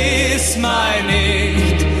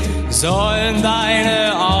Vergissmeinnicht, sollen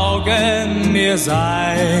deine Augen mir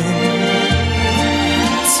sein.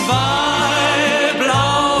 Zwei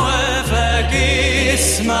blaue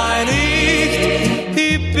Vergissmeinnicht,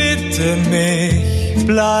 die bitten mich,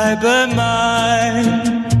 bleibe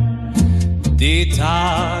mein. Die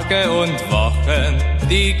Tage und Wochen,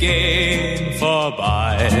 die gehen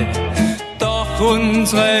vorbei, doch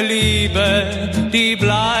unsere Liebe, die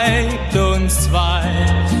bleibt uns zwei.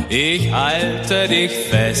 Ich halte dich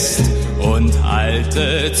fest und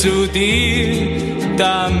halte zu dir,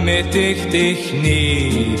 damit ich dich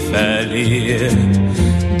nie verliere.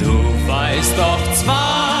 Du weißt doch,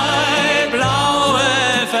 zwei blaue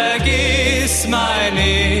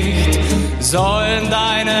Vergissmeinnicht, sollen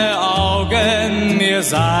deine Augen mir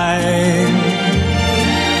sein.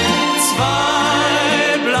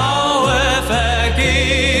 Zwei blaue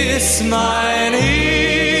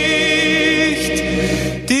Vergissmeinnicht,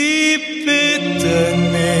 die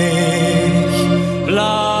bitten mich,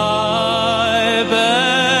 bleibe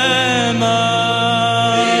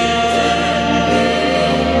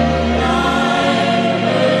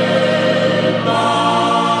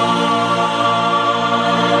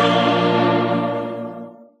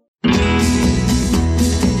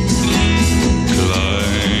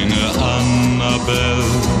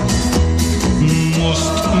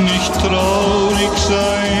traurig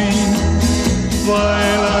sein,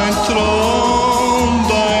 weil ein Traum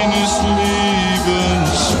deines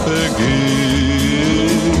Lebens vergeht.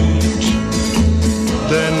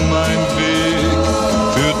 Denn mein Weg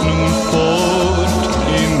führt nun fort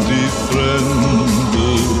in die Fremde,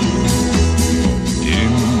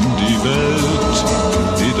 in die Welt,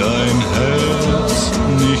 die dein Herz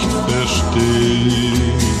nicht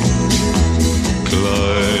versteht.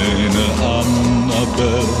 Kleine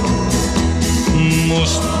Annabelle,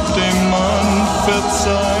 musst dem Mann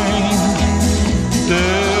verzeihen,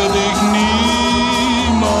 der dich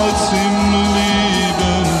niemals im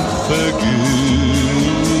Leben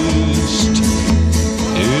vergisst.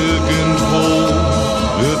 Irgendwo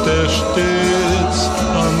wird er stets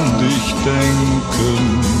an dich denken,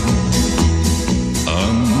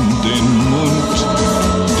 an den Mund,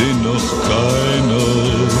 den noch keiner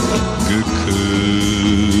geküsst.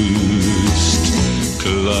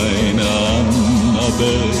 Kleine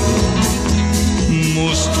Annabelle,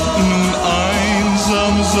 musst nun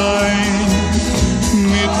einsam sein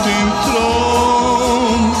mit dem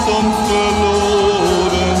Traum vom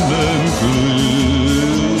verlorenen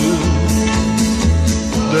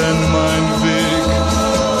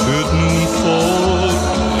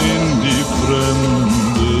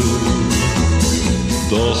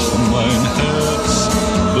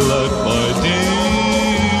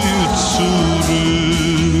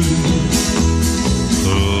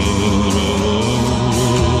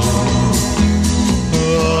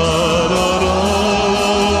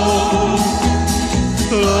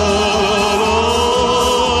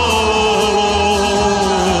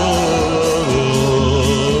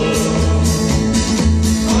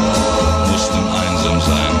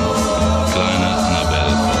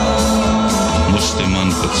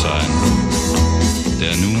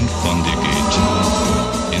von dir geht,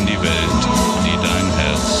 in die Welt, die dein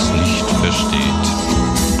Herz nicht versteht.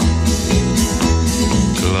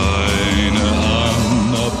 Kleine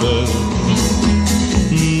Annabelle,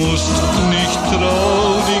 musst nicht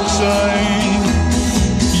traurig sein,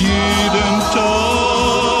 jeden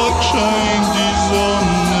Tag scheint die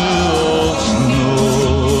Sonne aufs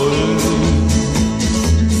Neue.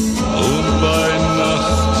 Und bei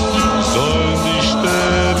Nacht sollen die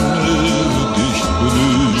Sterne dich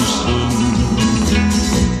grüßen.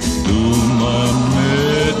 Du, mein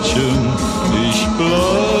Mädchen, ich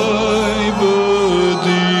bleibe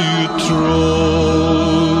dir treu.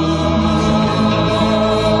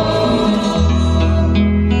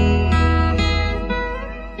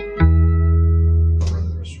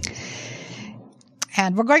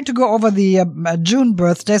 And we're going to go over the June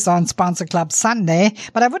birthdays on Sponsor Club Sunday,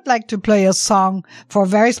 but I would like to play a song for a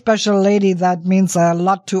very special lady that means a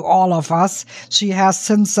lot to all of us. She has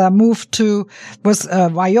since moved to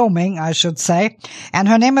Wyoming, I should say, and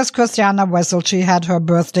her name is Christiana Wessel. She had her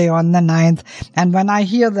birthday on the 9th, and when I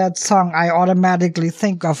hear that song, I automatically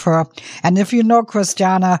think of her. And if you know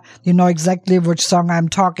Christiana, you know exactly which song I'm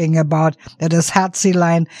talking about. It is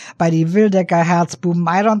Herzelein by the Wildecker Herzbuben.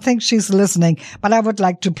 I don't think she's listening, but I would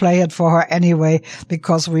like to play it for her anyway,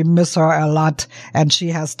 because we miss her a lot and she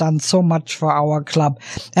has done so much for our club.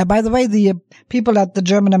 By the way, the people at the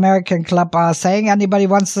German American Club are saying anybody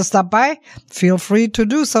wants to stop by, feel free to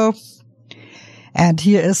do so. And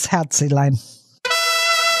here is Herzelein.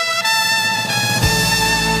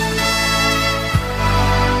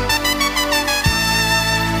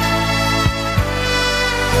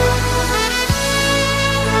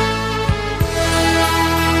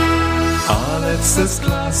 Letztes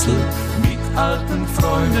Glasl mit alten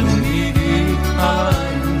Freunden, ich geh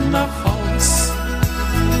allein nach Haus.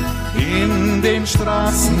 In den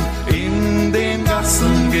Straßen, in den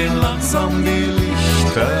Gassen gehen langsam die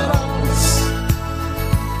Lichter aus.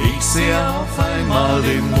 Ich sehe auf einmal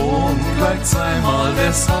den Mond gleich zweimal,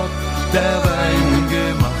 deshalb der Wein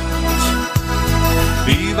gemacht.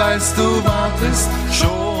 Wie weißt du, wartest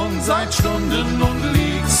schon seit Stunden und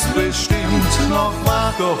liegst bestimmt noch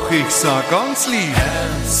wach. Doch ich sag ganz lieb,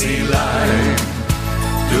 Herzelein,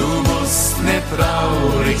 du musst nicht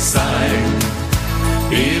traurig sein.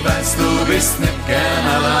 Ich weiß, du bist nicht gern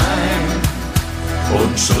allein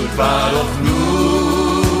und schuld war doch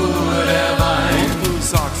nur der Wein. Du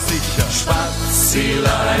sagst sicher,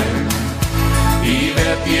 Spatzelein, ich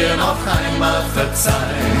werd dir noch einmal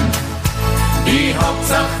verzeihen. Die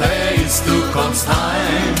Hauptsache ist, du kommst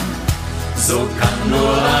heim, so kann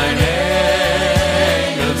nur ein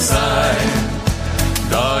Engel sein.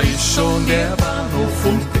 Da ist schon der Bahnhof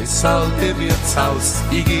und das alte Wirtshaus,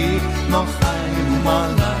 ich geh noch einmal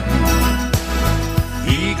rein.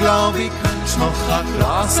 Ich glaub, ich könnt noch ein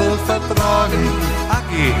Glasl vertragen,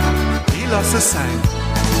 geh, ich lass es sein.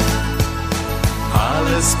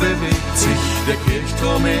 Alles bewegt sich, der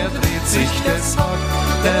Kirchturm dreht sich, deshalb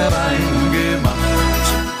der Wein gemacht.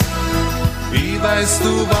 Wie weißt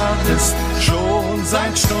du, wartest schon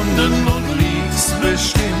seit Stunden und liegst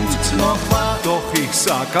bestimmt noch wach. Doch ich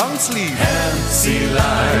sag ganz lieb,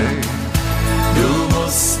 Herzelein, du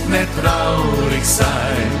musst nicht traurig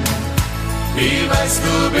sein. Ich weiß,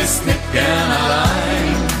 du bist nicht gern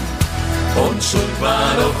allein und schuld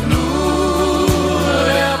war doch nur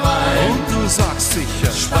der Wein. Und du sagst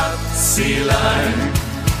sicher, Spatzelein,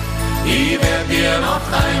 ich werd dir noch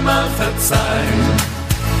einmal verzeihen.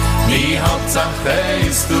 Die Hauptsache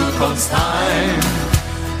ist, du kommst heim,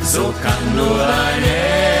 so kann nur ein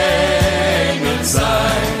Engel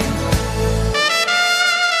sein.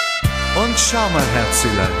 Und schau mal,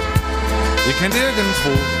 Herzelein, ihr könnt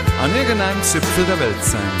irgendwo an irgendeinem Zipfel der Welt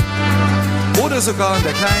sein. Oder sogar in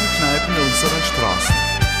der kleinen Kneipe unserer Straße.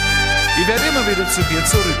 Ich werde immer wieder zu dir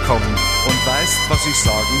zurückkommen und weißt, was ich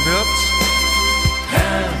sagen wird?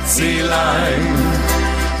 Herzelein,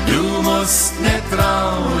 du musst nicht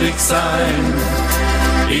traurig sein.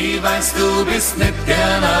 Ich weiß, du bist nicht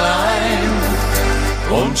gern allein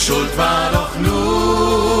und schuld war doch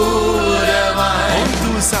nur der Wein. Und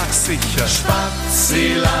du sagst sicher,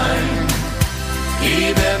 Spatzelein,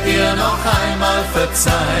 ich werd dir noch einmal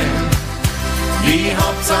verzeihen. Die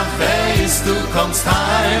Hauptsache ist, du kommst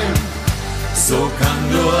heim, so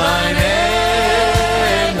kann nur ein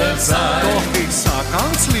Engel sein. Doch ich sag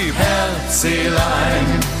ganz lieb,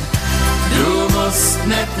 Herzelein, du musst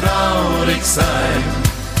nicht traurig sein.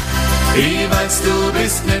 Ich weiß, du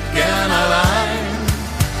bist nicht gern allein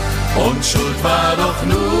und schuld war doch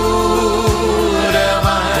nur der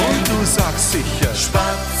Wein. Und du sagst sicher,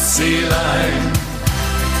 Spatzelein,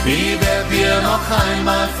 ich werd dir noch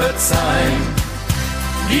einmal verzeihen.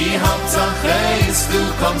 Die Hauptsache ist, du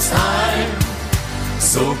kommst heim.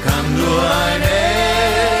 So kann nur ein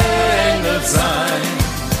Engel sein.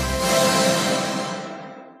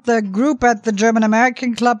 The group at the German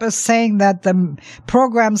American Club is saying that the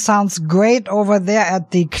program sounds great over there at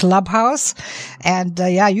the clubhouse. And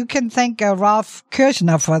you can thank Ralph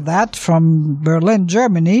Kirchner for that from Berlin,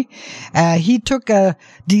 Germany. He took a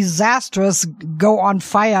disastrous go on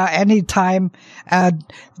fire anytime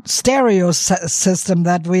stereo system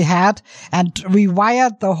that we had and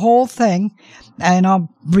rewired the whole thing.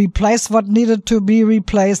 Replaced what needed to be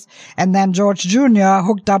replaced. And then George Jr.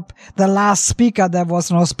 hooked up the last speaker. There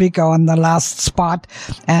was no speaker on the last spot.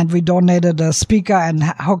 And we donated a speaker and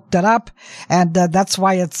hooked it up. And that's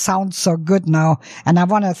why it sounds so good now. And I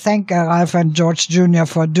want to thank Ralph and George Jr.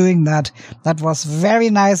 for doing that. That was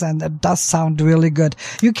very nice and it does sound really good.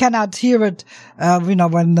 You cannot hear it,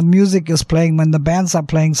 when the music is playing, when the bands are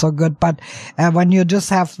playing so good. But when you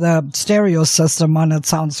just have the stereo system on, it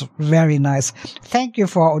sounds very nice. Thank you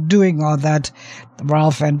for doing all that,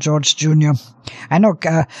 Ralph and George Jr. I know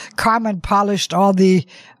Carmen polished all the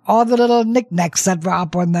little knickknacks that were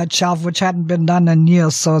up on that shelf, which hadn't been done in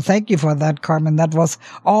years. So thank you for that, Carmen. That was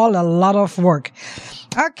all a lot of work.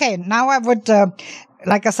 Okay, now I would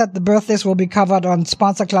like I said, the birthdays will be covered on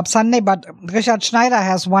Sponsor Club Sunday, but Richard Schneider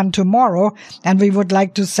has one tomorrow, and we would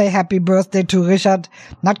like to say happy birthday to Richard.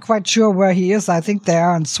 Not quite sure where he is. I think they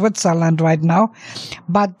are in Switzerland right now,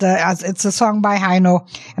 but as it's a song by Heino,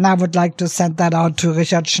 and I would like to send that out to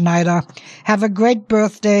Richard Schneider. Have a great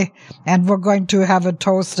birthday, and we're going to have a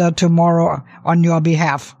toast tomorrow on your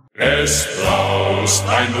behalf. Es braust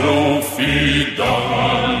ein Ruf wie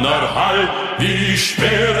Donnerhall, wie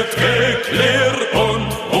Schwertgeklirr und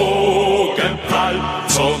Bogenprall.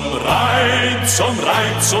 Zum Rhein, zum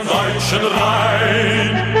deutschen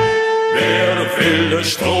Rhein. Wer will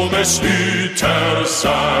des Stromes Hüter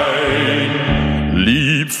sein?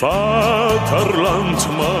 Lieb Vaterland,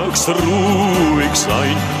 mag's ruhig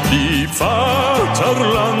sein. Lieb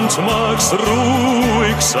Vaterland, mag's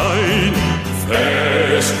ruhig sein.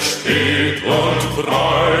 Fest steht und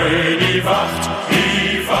treu die Wacht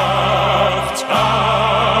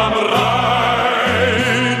am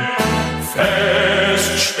Rhein.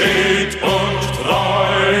 Fest steht und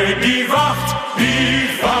treu die Wacht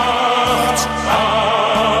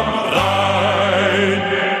am Rhein.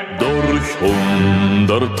 Durch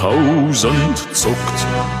 100.000 zuckt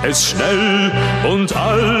es schnell und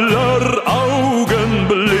aller Augen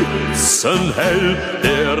blitzen hell.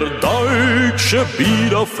 Der Deutsche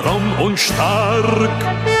wieder fromm und stark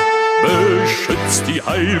beschützt die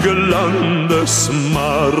heilge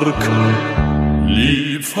Landesmark.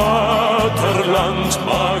 Lieb Vaterland,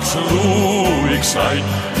 mag's ruhig sein.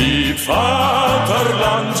 Lieb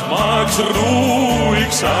Vaterland, mag's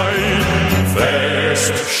ruhig sein.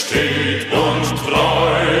 Fest steht und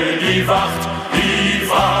treu die Wacht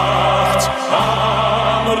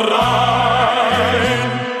am Rhein.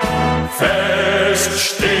 Fest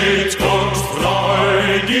steht und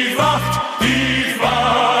treu die Wacht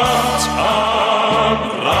am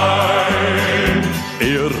Rhein.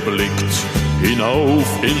 Er blickt hinauf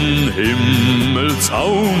in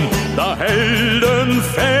Himmelsaum, da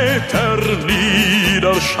Heldenväter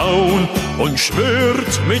niederschauen und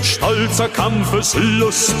schwört mit stolzer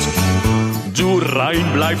Kampfeslust: Du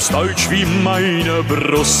Rhein bleibst deutsch wie meine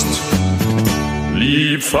Brust.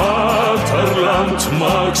 Lieb Vaterland,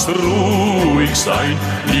 mag's ruhig sein.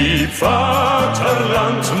 Lieb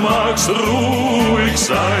Vaterland, mag's ruhig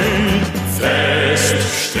sein. Fest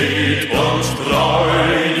steht und treu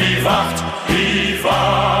die Wacht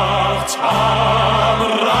am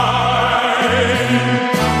Rhein.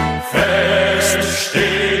 Fest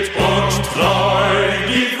steht und treu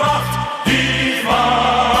die Wacht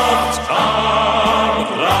am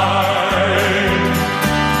Rhein.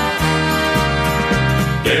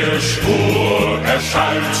 Der Schwur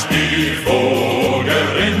erschallt, die Woge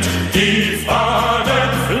rinnt, die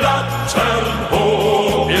Fahnen flattern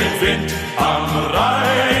hoch im Wind. Am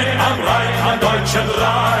Rhein, deutschen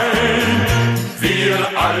Rhein, wir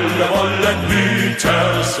alle wollen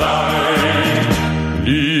Hüter sein.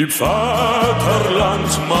 Lieb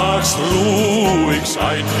Vaterland, mag's ruhig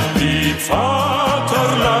sein. Lieb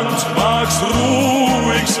Vaterland, mag's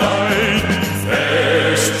ruhig sein.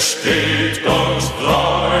 Fest steht und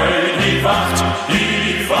treu die Wacht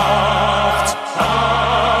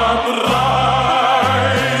am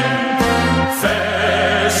Rhein.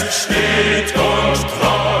 Fest steht und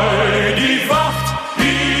treu die Wacht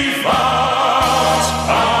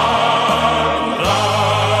am Rhein.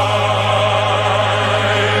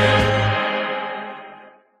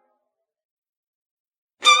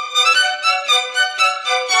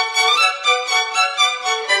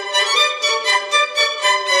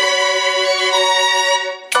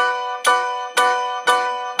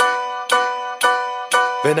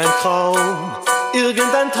 Wenn ein Traum,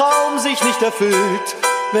 irgendein Traum sich nicht erfüllt,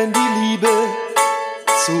 wenn die Liebe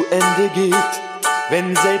zu Ende geht,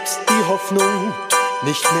 wenn selbst die Hoffnung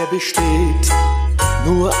nicht mehr besteht,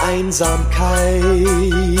 nur Einsamkeit.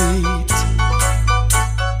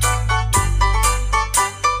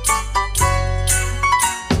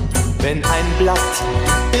 Wenn ein Blatt,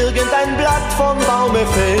 irgendein Blatt vom Baume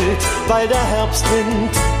fällt, weil der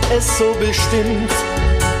Herbstwind es so bestimmt,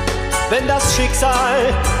 wenn das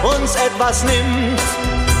Schicksal uns etwas nimmt,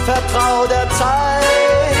 vertrau der Zeit.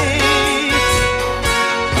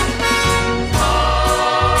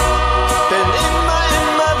 Denn immer,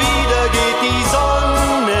 immer wieder geht die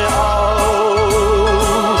Sonne auf.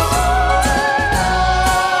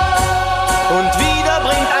 Und wieder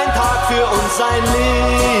bringt ein Tag für uns sein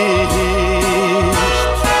Licht.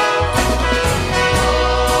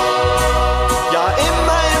 Ja,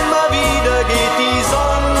 immer, immer wieder geht die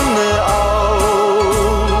Sonne auf.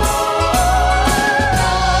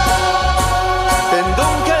 Denn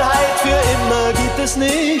Dunkelheit für immer gibt es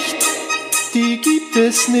nicht, die gibt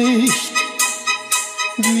es nicht,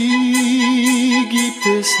 die gibt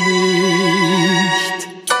es nicht.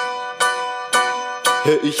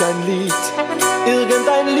 Hör ich ein Lied,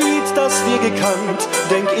 irgendein Lied, das wir gekannt,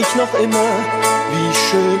 denk ich noch immer, wie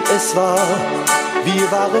schön es war.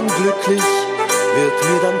 Wir waren glücklich, wird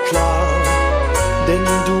mir dann klar, denn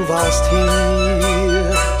du warst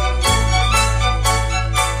hier.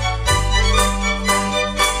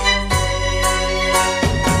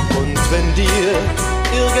 Und wenn dir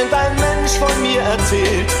irgendein Mensch von mir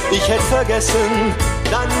erzählt, ich hätte vergessen,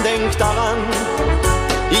 dann denk daran,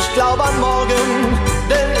 ich glaub an morgen,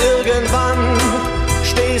 denn irgendwann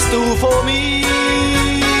stehst du vor mir.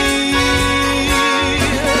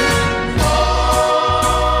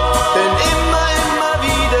 Denn immer, immer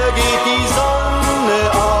wieder geht die Sonne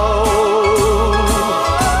auf.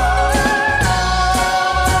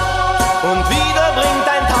 Und wieder bringt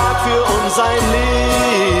ein Tag für uns sein Licht.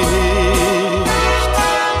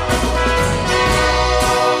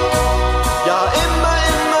 Ja, immer,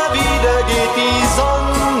 immer wieder geht die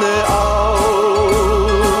Sonne auf.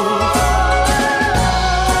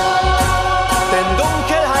 Denn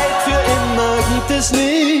Dunkelheit für immer gibt es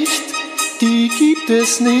nicht, die gibt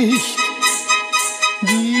es nicht,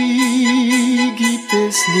 die gibt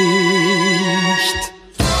es nicht.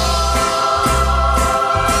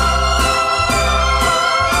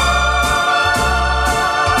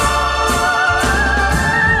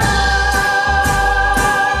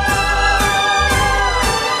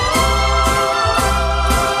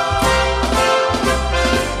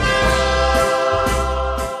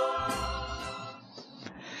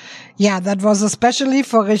 Yeah, that was especially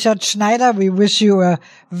for Richard Schneider. We wish you a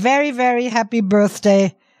very, very happy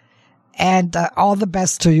birthday and all the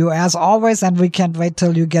best to you as always. And we can't wait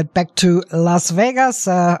till you get back to Las Vegas.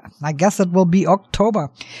 I guess it will be October.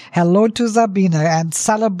 Hello to Sabine and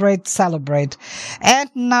celebrate, celebrate. And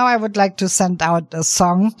now I would like to send out a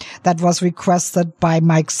song that was requested by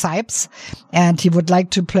Mike Sipes. And he would like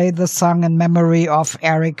to play the song in memory of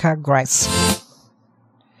Erica Grace.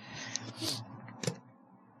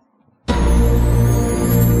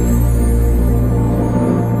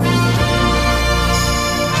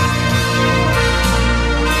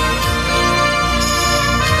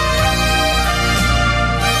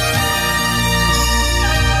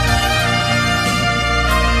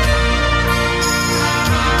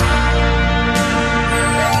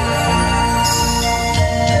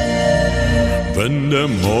 Wenn der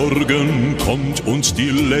Morgen kommt und die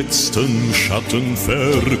letzten Schatten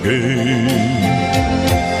vergehen,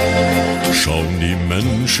 schauen die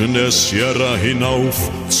Menschen der Sierra hinauf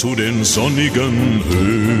zu den sonnigen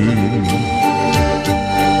Höhen.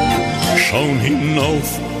 Schauen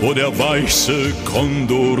hinauf, wo der weiße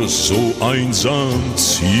Kondor so einsam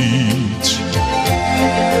zieht.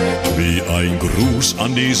 Wie ein Gruß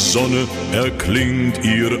an die Sonne erklingt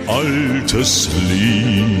ihr altes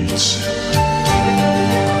Lied.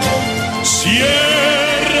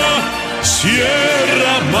 Sierra,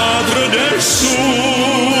 Sierra Madre del Sur,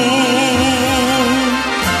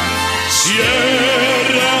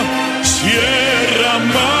 Sierra, Sierra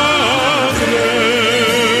Madre,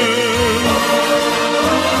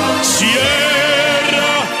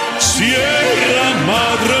 Sierra, Sierra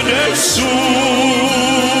Madre del Sur,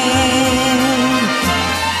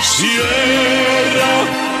 Sierra,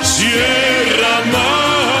 Sierra Madre.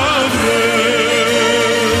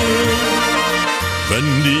 Wenn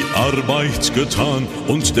die Arbeit getan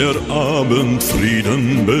und der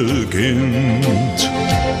Abendfrieden beginnt,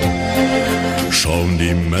 Schauen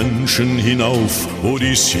die Menschen hinauf, wo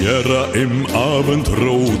die Sierra im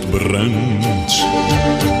Abendrot brennt.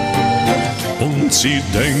 Und sie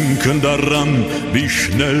denken daran, wie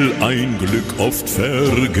schnell ein Glück oft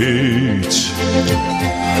vergeht.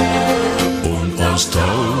 Und aus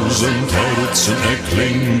 1000 Herzen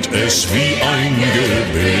erklingt es wie ein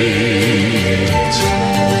Gebet.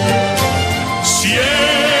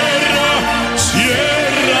 Sierra,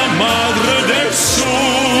 Sierra Madre del Sur.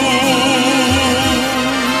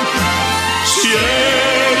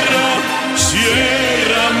 Sierra,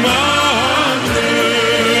 Sierra Madre.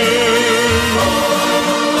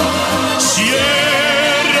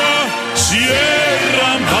 Sierra,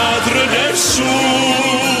 Sierra Madre del Sur.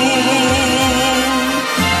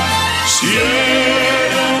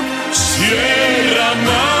 Sierra, Sierra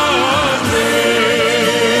Madre.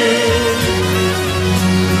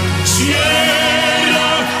 Sierra,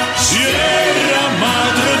 Sierra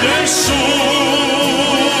Madre del Sur.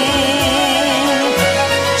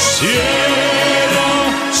 Sierra,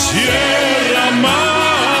 Sierra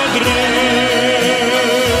Madre.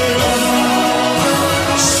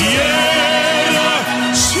 Sierra,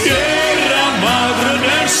 Sierra Madre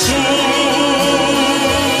del Sur.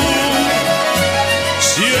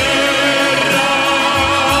 Sierra,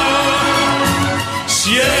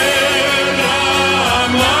 Sierra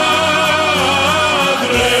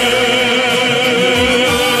Madre.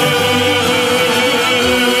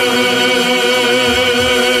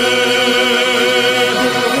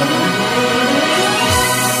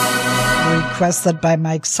 Requested by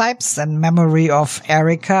Mike Sipes in memory of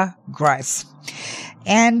Erica Grice.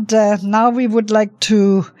 And now we would like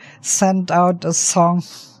to send out a song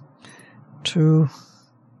to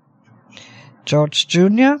George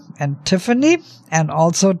Jr. and Tiffany, and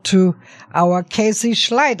also to our Casey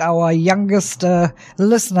Schleit, our youngest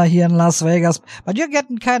listener here in Las Vegas. But you're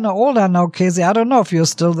getting kind of older now, Casey. I don't know if you're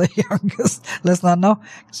still the youngest listener. No,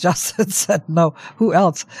 Justin said no. Who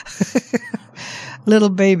else? Little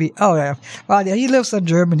baby. Oh, yeah. Well, yeah, he lives in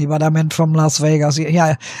Germany, but I meant from Las Vegas.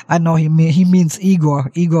 Yeah, I know he means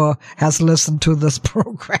Igor. Igor has listened to this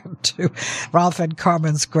program too. Ralph and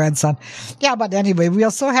Carmen's grandson. Yeah, but anyway, we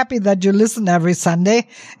are so happy that you listen every Sunday.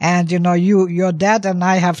 And, you know, your dad and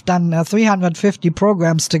I have done 350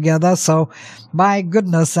 programs together. So, my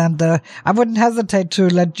goodness. And I wouldn't hesitate to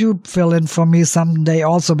let you fill in for me someday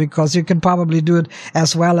also, because you can probably do it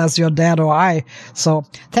as well as your dad or I. So,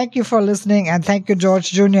 thank you for listening, and thank you,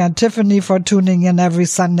 George Jr. and Tiffany, for tuning in every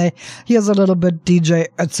Sunday. Here's a little bit DJ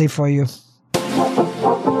Ötzi for you.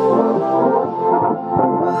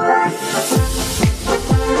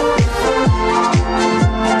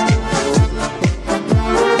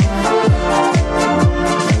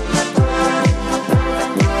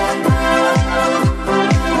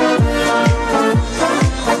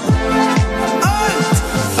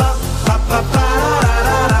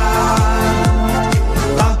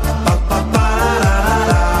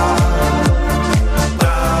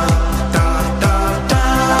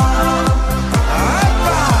 Ah!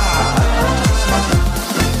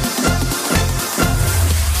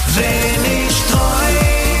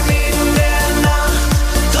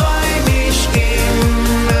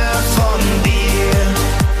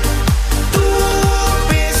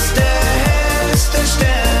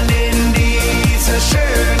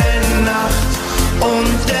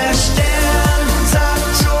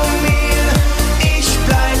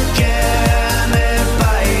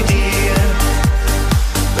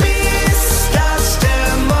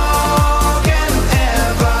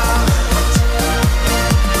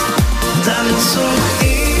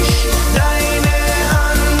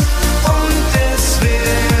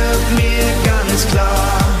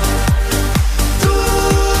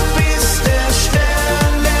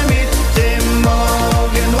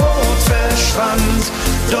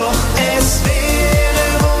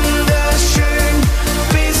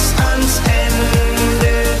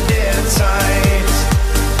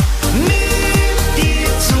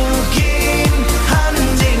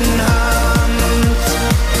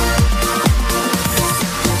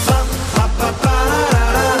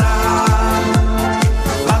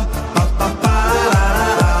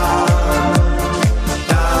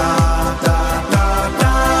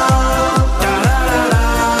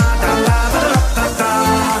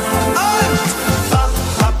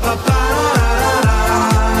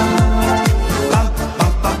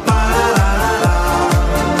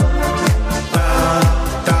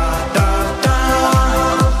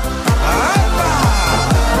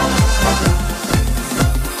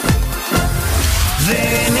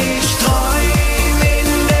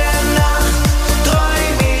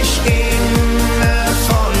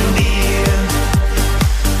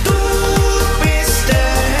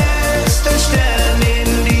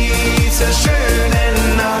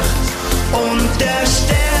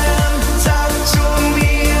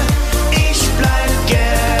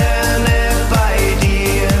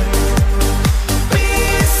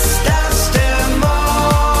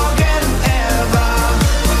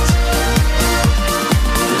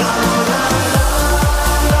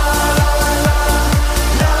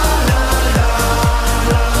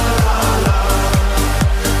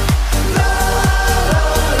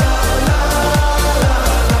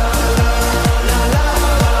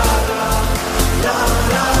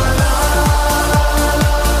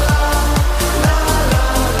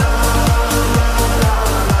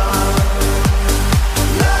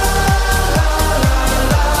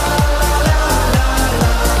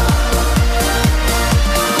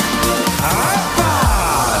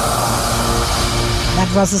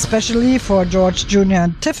 was especially for George Jr.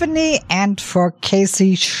 and Tiffany and for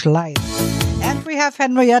Casey Schleid. And we have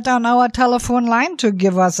Henrietta on our telephone line to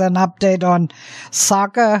give us an update on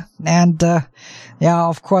soccer. And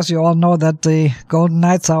of course, you all know that the Golden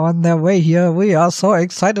Knights are on their way here. We are so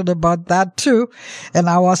excited about that too. In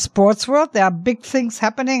our sports world, there are big things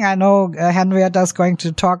happening. I know Henrietta is going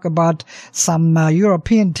to talk about some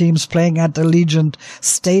European teams playing at Allegiant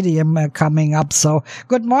Stadium coming up. So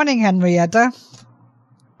good morning, Henrietta.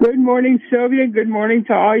 Good morning, Silvia. Good morning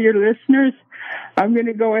to all your listeners. I'm going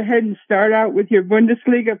to go ahead and start out with your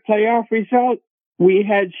Bundesliga playoff result. We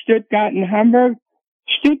had Stuttgart and Hamburg.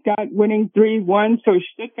 Stuttgart winning 3-1, so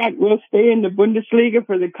Stuttgart will stay in the Bundesliga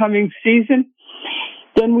for the coming season.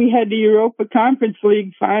 Then we had the Europa Conference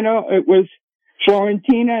League final. It was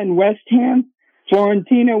Fiorentina and West Ham.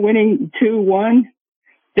 Fiorentina winning 2-1.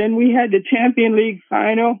 Then we had the Champions League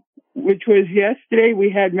final, which was yesterday. We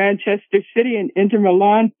had Manchester City and Inter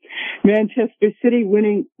Milan. Manchester City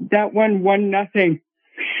winning that one 1-0.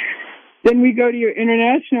 Then we go to your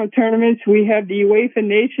international tournaments. We have the UEFA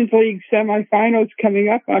Nations League semifinals coming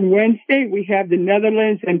up on Wednesday. We have the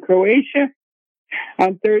Netherlands and Croatia.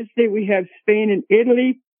 On Thursday, we have Spain and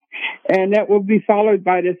Italy. And that will be followed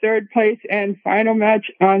by the third place and final match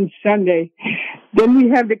on Sunday. Then we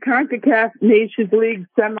have the CONCACAF Nations League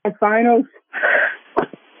semifinals.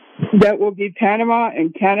 That will be Panama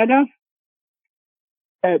and Canada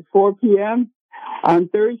at 4 p.m. on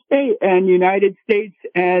Thursday, and United States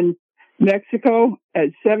and Mexico at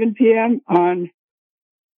 7 p.m. on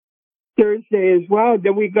Thursday as well.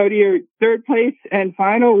 Then we go to your third place and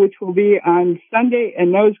final, which will be on Sunday,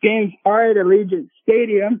 and those games are at Allegiant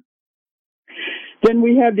Stadium. Then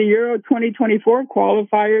we have the Euro 2024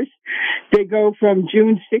 qualifiers. They go from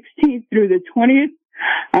June 16th through the 20th.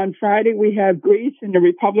 On Friday, we have Greece and the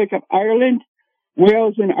Republic of Ireland,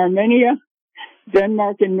 Wales and Armenia,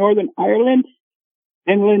 Denmark and Northern Ireland,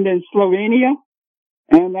 Finland and Slovenia.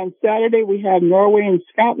 And on Saturday, we have Norway and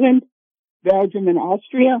Scotland, Belgium and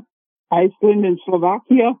Austria, Iceland and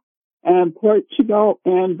Slovakia, and Portugal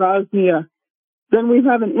and Bosnia. Then we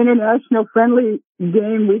have an international friendly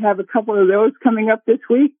game. We have a couple of those coming up this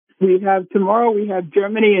week. Tomorrow, we have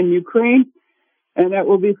Germany and Ukraine. And that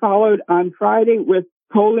will be followed on Friday with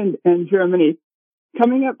Poland and Germany.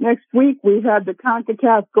 Coming up next week, we have the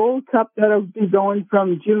CONCACAF Gold Cup that'll be going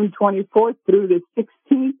from June 24th through the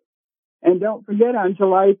 16th. And don't forget, on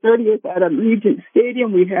July 30th at Allegiant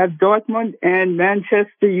Stadium, we have Dortmund and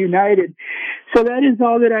Manchester United. So that is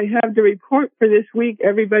all that I have to report for this week.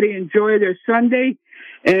 Everybody enjoy their Sunday,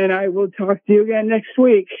 and I will talk to you again next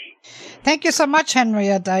week. Thank you so much,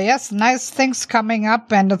 Henrietta. Yes, nice things coming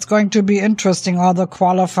up, and it's going to be interesting, all the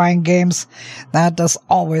qualifying games. That is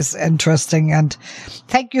always interesting. And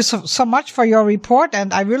thank you so much for your report.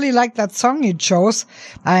 And I really like that song you chose.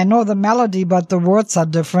 I know the melody, but the words are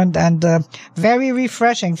different and very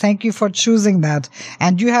refreshing. Thank you for choosing that.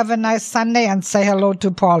 And you have a nice Sunday, and say hello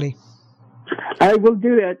to Paulie. I will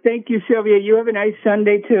do that. Thank you, Silvia. You have a nice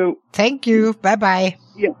Sunday, too. Thank you. Bye-bye.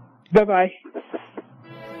 Yeah. Bye-bye.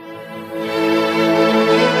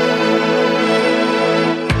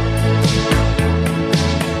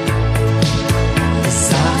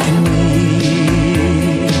 Sag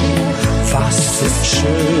mir, was ist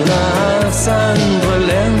schöner als andere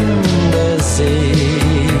Länder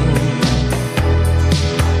sehen?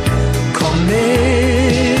 Komm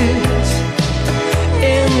mit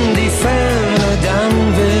in die Ferne, dann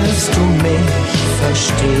wirst du mich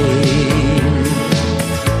verstehen.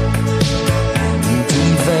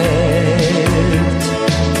 Die Welt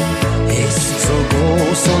ist so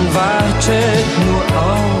groß und wartet nur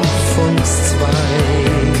auf uns zwei.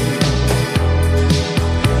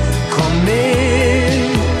 Komm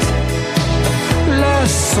mit,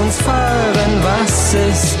 lass uns fahren, was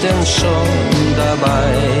ist denn schon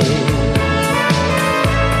dabei?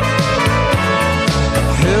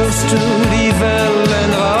 Hörst du die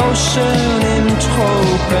Wellen rauschen im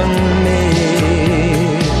Tropenmeer?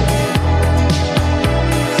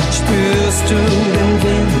 Spürst du den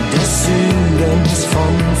Wind des Südens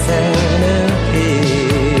von ferne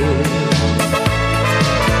her?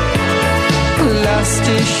 Lass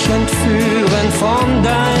dich entführen von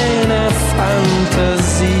deiner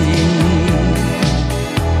Fantasie.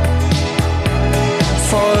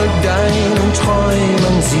 Folg deinen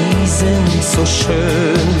Träumen, sie sind so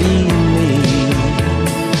schön wie nie.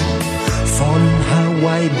 Von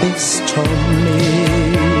Hawaii bis Tomé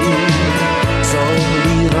soll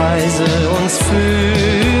die Reise uns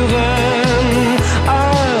führen.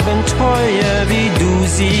 Abenteuer, wie du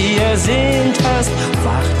sie ersehnt hast,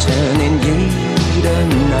 warten in jeder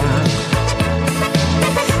Nacht.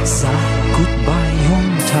 Sag goodbye,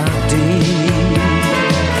 Junge.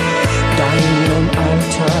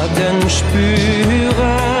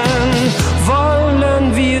 spüren,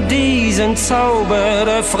 wollen wir diesen Zauber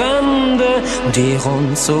der Fremde, der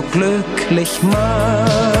uns so glücklich macht.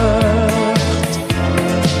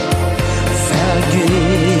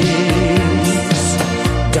 Vergiss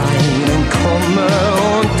deinen Kummer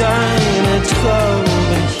und deine Traurigkeit.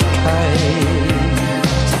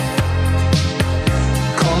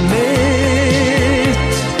 Komm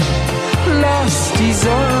mit, lass die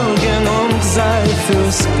Sorgen und sei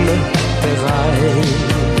fürs Glück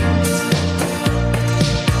bereit.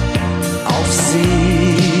 Auf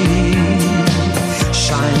sie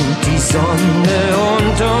scheint die Sonne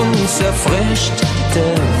und uns erfrischt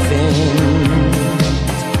der Wind.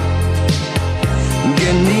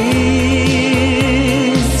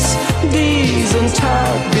 Genieß diesen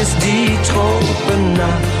Tag, bis die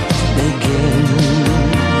Tropennacht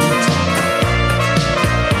beginnt.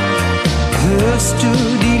 Hörst du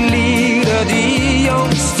die Lieder, die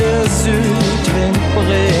uns der Südwind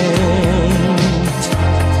bringt?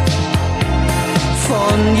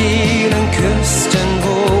 Von jenen Küsten,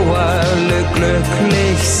 wo alle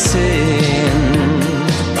glücklich sind.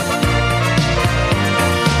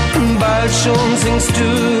 Bald schon singst du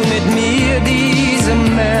mit mir diese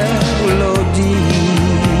Melodie.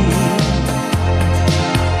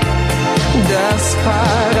 Das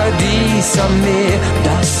Paradies am Meer,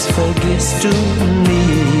 das vergisst du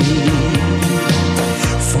nie.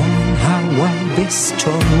 Von Hawaii bis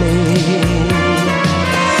Tomé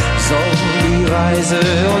soll die Reise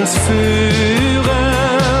uns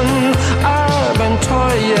führen.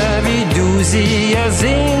 Abenteuer, wie du sie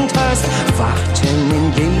ersehnt hast, warten in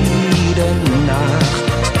jeder Nacht.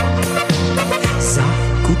 Sag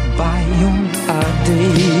goodbye und ade,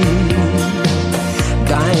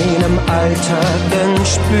 deinem Alltag denn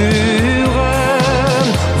spüren,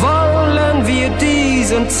 wollen wir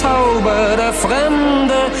diesen Zauber der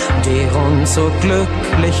Fremde, der uns so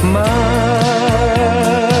glücklich macht.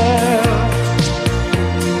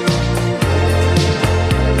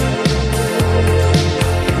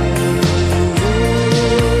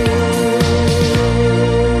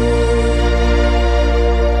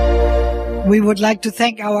 We would like to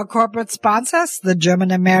thank our corporate sponsors, the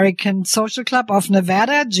German-American Social Club of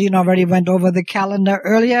Nevada. Jean already went over the calendar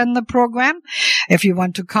earlier in the program. If you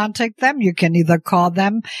want to contact them, you can either call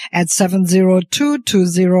them at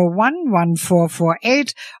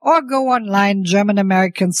 702-201-1448 or go online,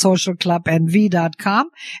 GermanAmericanSocialClubNV.com,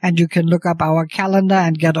 and you can look up our calendar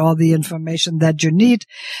and get all the information that you need.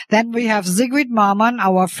 Then we have Sigrid Marmon,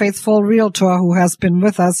 our faithful realtor who has been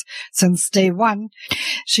with us since day one.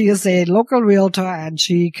 She is a local realtor and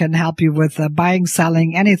she can help you with buying,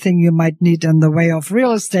 selling, anything you might need in the way of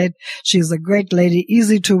real estate. She's a great lady,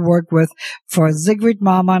 easy to work with. For Sigrid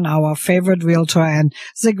Marmon, our favorite realtor. And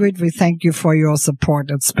Sigrid, we thank you for your support.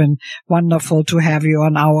 It's been wonderful to have you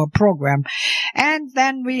on our program. And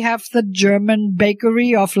then we have the German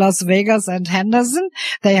Bakery of Las Vegas and Henderson.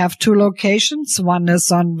 They have two locations. One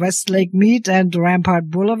is on Westlake Mead and Rampart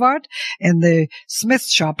Boulevard in the Smith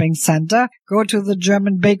Shopping Center. Go to the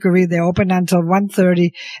German Bakery. They're open until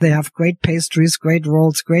 1:30. They have great pastries, great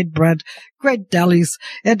rolls, great bread, great delis.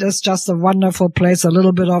 It is just a wonderful place, a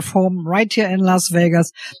little bit of home right here in Las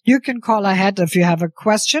Vegas. You can call ahead if you have a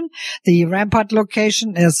question. The Rampart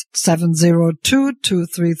location is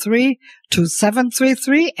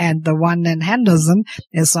 702-233-2733, and the one in Henderson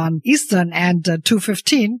is on Eastern and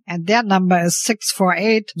 215, and their number is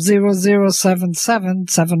 648-0077,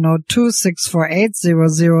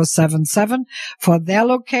 702-648-0077 for their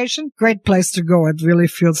location. Great place to go. It really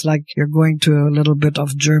feels like you're going to a little bit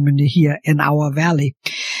of Germany here in our valley.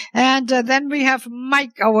 And then we have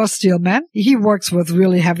Mike, our steelman. He works with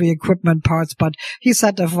really heavy equipment parts, but he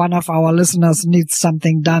said if one of our listeners needs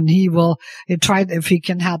something done, he try if he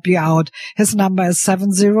can help you out. His number is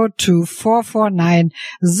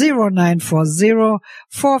 702-449-0940,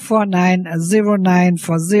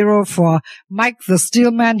 449-0940 for Mike the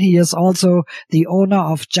Steelman. He is also the owner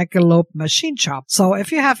of Jackalope Machine Shop. So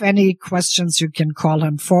if you have any questions, you can call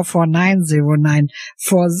him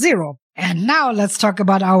 449-0940. And now let's talk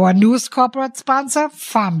about our newest corporate sponsor,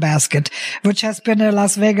 Farm Basket, which has been a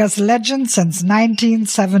Las Vegas legend since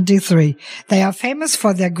 1973. They are famous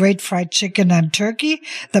for their great fried chicken and turkey,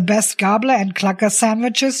 the best gobbler and clucker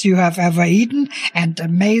sandwiches you have ever eaten, and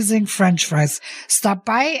amazing French fries. Stop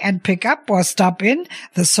by and pick up or stop in.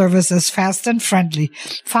 The service is fast and friendly.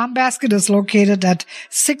 Farm Basket is located at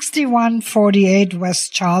 6148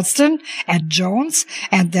 West Charleston at Jones,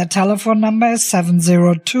 and their telephone number is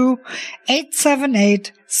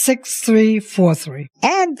 702-878-6666. 6343.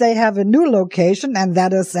 And they have a new location, and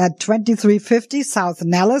that is at 2350 South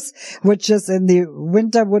Nellis, which is in the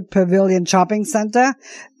Winterwood Pavilion Shopping Center,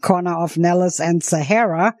 corner of Nellis and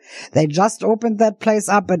Sahara. They just opened that place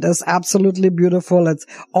up. It is absolutely beautiful. It's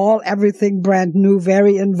everything brand new,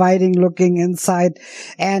 very inviting looking inside.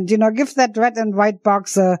 And, give that red and white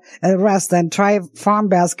box a rest and try Farm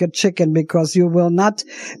Basket chicken, because you will not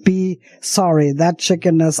be sorry. That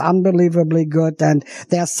chicken is unbelievably good, and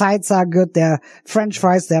their sides are good. Their French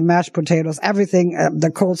fries, their mashed potatoes, everything, the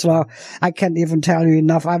coleslaw, I can't even tell you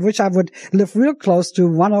enough. I wish I would live real close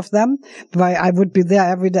to one of them, but I would be there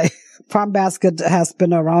every day. Farm Basket has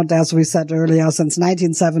been around, as we said earlier, since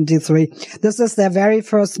 1973. This is their very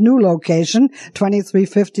first new location,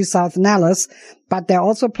 2350 South Nellis, but they're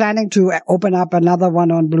also planning to open up another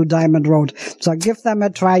one on Blue Diamond Road. So give them a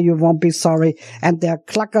try. You won't be sorry. And their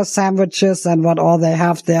clucker sandwiches and what all they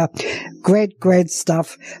have there, great, great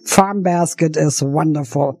stuff. Farm Basket is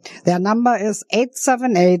wonderful. Their number is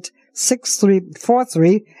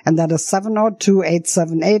 878-6343, and that is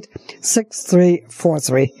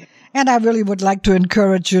 702-878-6343. And I really would like to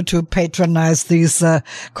encourage you to patronize these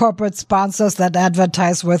corporate sponsors that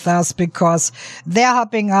advertise with us, because they're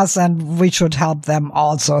helping us and we should help them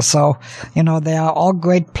also. So, they are all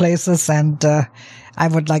great places, and I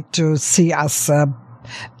would like to see us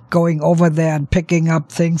going over there and picking up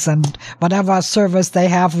things and whatever service they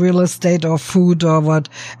have, real estate or food or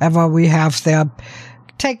whatever we have there.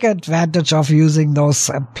 Take advantage of using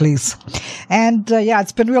those, please. And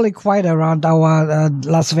it's been really quiet around our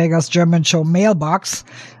Las Vegas German show mailbox.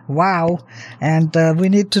 Wow. And we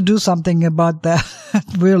need to do something about that,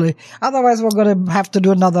 really. Otherwise, we're going to have to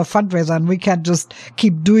do another fundraiser, and we can't just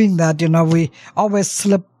keep doing that. We always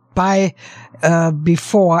slip by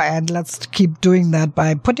before, and let's keep doing that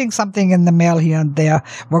by putting something in the mail here and there.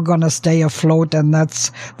 We're going to stay afloat, and that's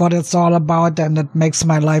what it's all about, and it makes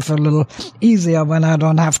my life a little easier when I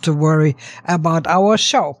don't have to worry about our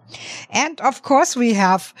show. And of course, we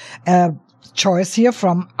have choice here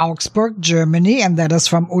from Augsburg, Germany, and that is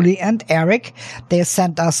from Uli and Eric. They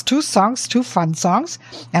sent us two fun songs,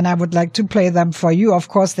 and I would like to play them for you. Of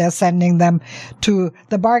course, they're sending them to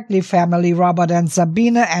the Barkley family, Robert and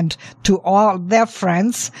Sabine, and to all their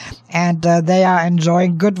friends, and they are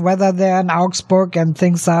enjoying good weather there in Augsburg, and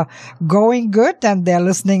things are going good, and they're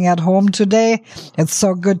listening at home today. It's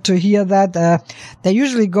so good to hear that. They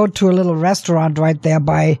usually go to a little restaurant right there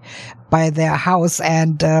by their house,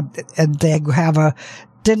 and they have a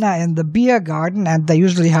dinner in the beer garden, and they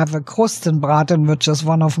usually have a Krustenbraten, which is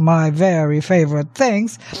one of my very favorite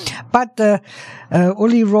things. But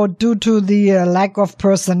Uli wrote, due to the lack of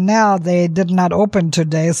personnel, they did not open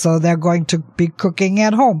today, so they're going to be cooking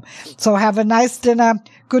at home. So have a nice dinner.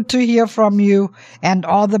 Good to hear from you, and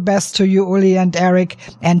all the best to you, Uli and Eric.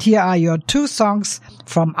 And here are your two songs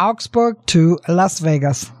from Augsburg to Las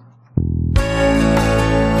Vegas.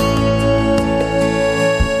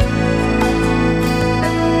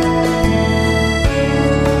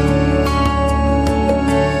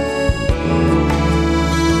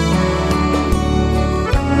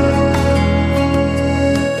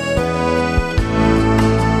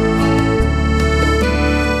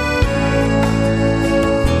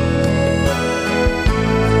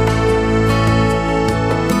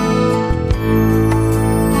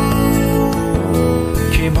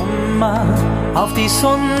 Auf die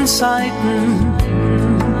Sonnenseiten,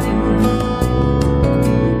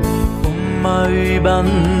 mal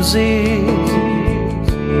übern See.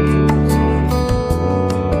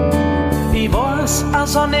 Ich weiß,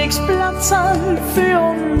 also nix Platz für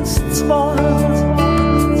uns zwei,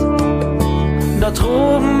 da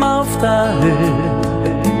droben auf der Höhe.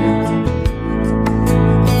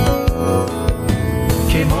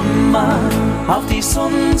 Komm mal auf die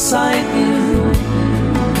Sonnenseiten,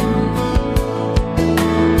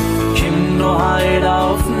 nur heil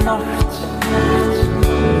auf Nacht,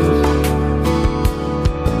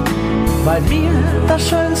 weil mir der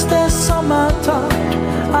schönste Sommertag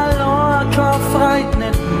allein kein Freit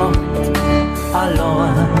nicht macht,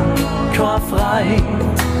 allein kein Freit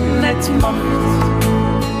nicht macht.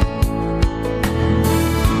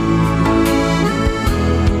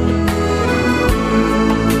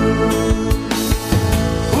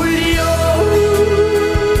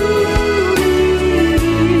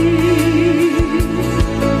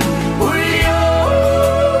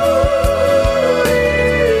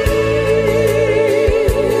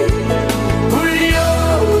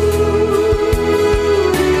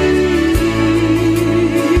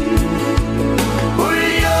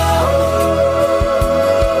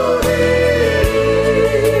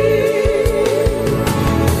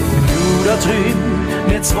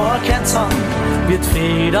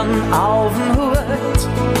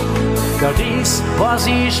 weiß, was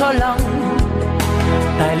ich schon lang.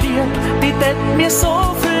 Dein Lied, die tät mir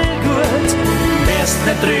so viel gut. Wärst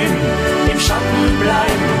nicht drüben im Schatten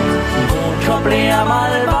bleiben, wo kein Bläher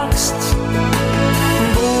mal wächst,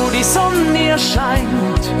 wo die Sonne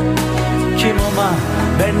scheint. Komm Mama,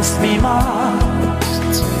 wenn's mich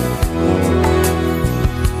magst.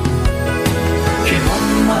 Komm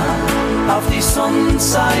Mama, auf die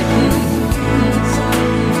Sonnenseiten,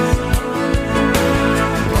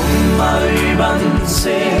 komm mal übern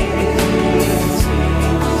See.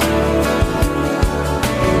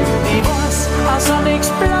 Ich weiß, also nix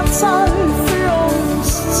Platz für uns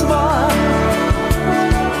zwei,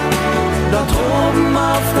 dort oben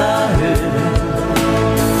auf der Höhe.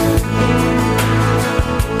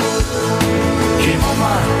 Komm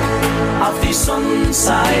Mama, auf die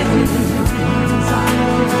Sonnenseiten,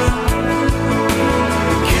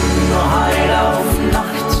 komm nur heil auf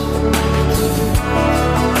Nacht.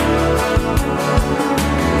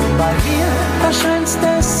 Bei mir der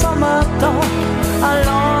schönste Sommertag,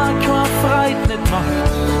 allein kein Freit nicht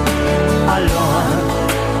macht, allein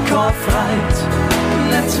kein Freit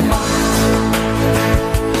nicht macht.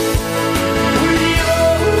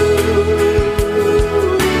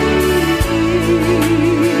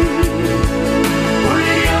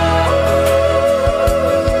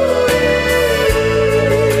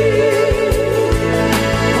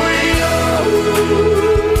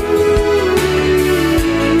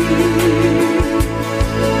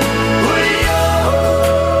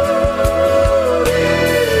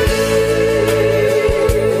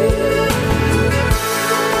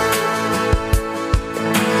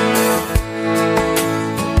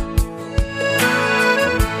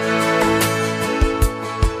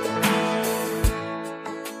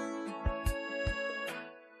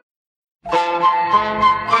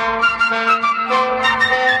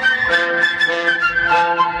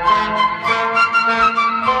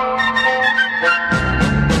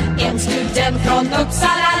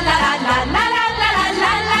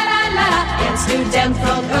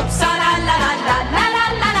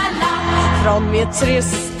 Från mitt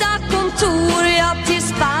trista kontor jag till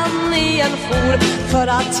Spanien for för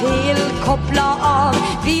att tillkoppla av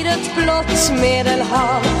vid ett blått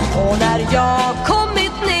Medelhav. Och när jag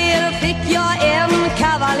kommit ner fick jag en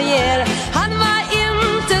kavaljer. Han var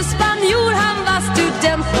inte spanjor, han var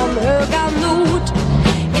student från Höga Nord.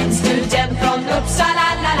 En student från Uppsala,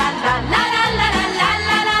 la la la la la la la la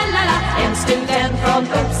la la la. En student från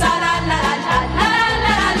Uppsala, la la la la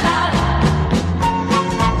la la la.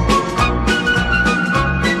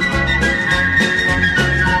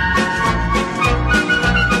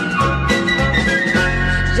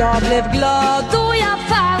 Jag blev glad då jag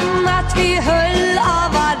fann att vi höll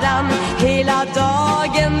av varann. Hela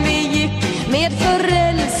dagen vi gick med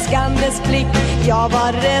förälskandes blick. Jag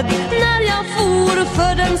var rädd när jag for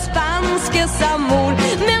för den spanske samor,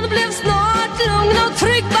 men blev snart lugn och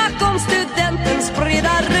trygg bakom studentens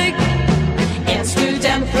breda rygg. En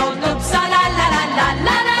student från Uppsala, la la la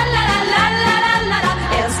la la la la la la la la.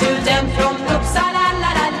 En student från Uppsala,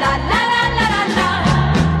 la la la la la la la la.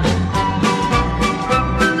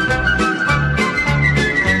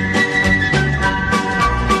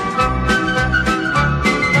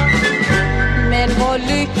 Men vår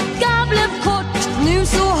lycka blev kort, nu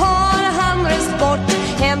så har han rest bort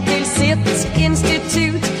hem till sitt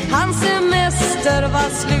institut. Hans semester var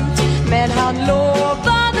slut, men han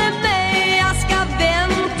lovade mig jag ska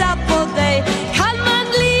vänta på dig. Kan man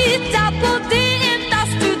lita på det? Enda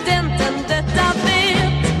studenten detta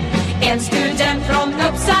vet. En student från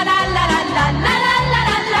Uppsala, la la la la la la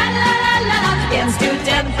la la la la la. En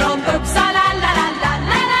student från Uppsala, la la la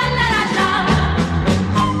la la la la la.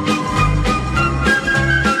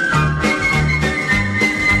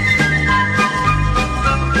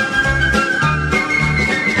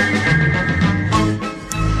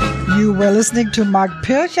 You were listening to Mark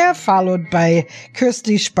Pircher, followed by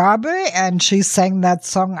Kirsty Sparbe, and she sang that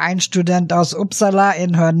song Ein Student aus Uppsala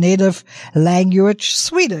in her native language,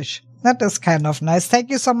 Swedish. That is kind of nice. Thank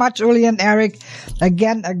you so much, Uli and Eric.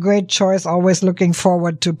 Again, a great choice. Always looking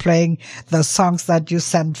forward to playing the songs that you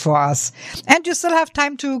send for us. And you still have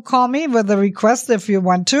time to call me with a request if you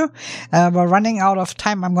want to. We're running out of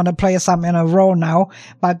time. I'm going to play some in a row now.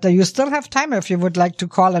 But you still have time if you would like to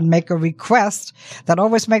call and make a request. That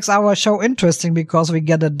always makes our show interesting because we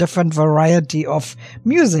get a different variety of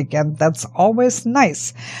music. And that's always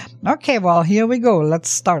nice. Okay, well, here we go. Let's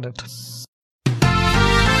start it.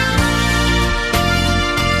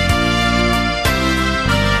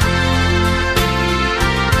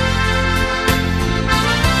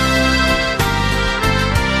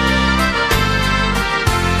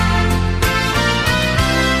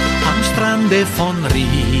 Ecke von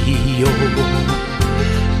Rio,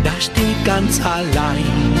 da steht ganz allein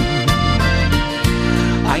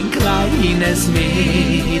ein kleines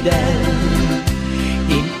Mädel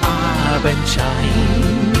im Abendschein.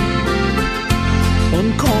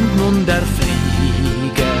 Und kommt nun der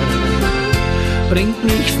Flieger, bringt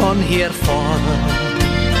mich von hier fort,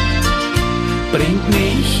 bringt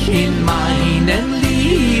mich in meinen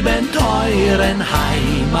lieben, teuren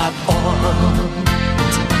Heimatort.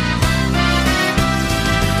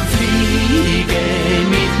 Fliege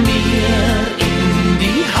mit mir in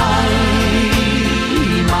die Heimat,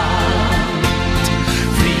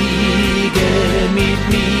 fliege mit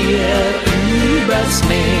mir übers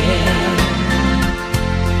Meer.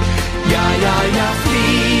 Ja, ja, ja,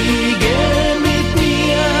 fliege mit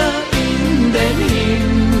mir in den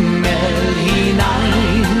Himmel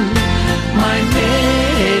hinein, mein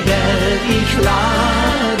Mädel, ich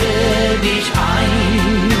lade dich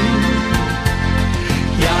ein.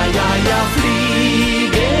 Ja, ja, ja,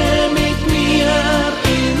 fliege mit mir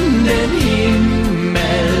in den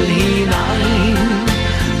Himmel hinein,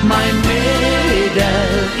 mein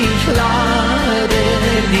Mädel, ich lade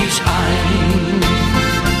dich ein.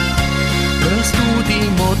 Hörst du die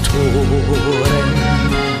Motoren,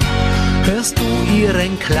 hörst du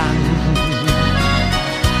ihren Klang,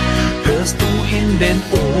 hörst du in den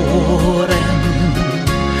Ohren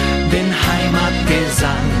den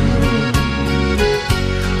Heimatgesang.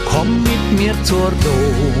 Komm mit mir zur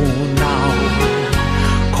Donau,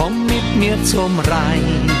 komm mit mir zum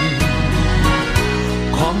Rhein,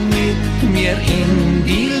 komm mit mir in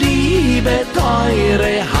die liebe,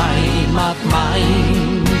 teure Heimat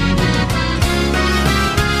mein.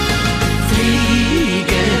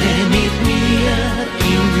 Fliege mit mir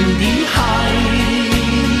in die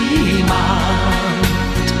Heimat,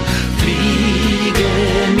 fliege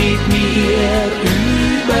mit mir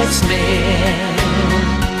übers Meer.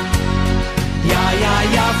 Ja, ja,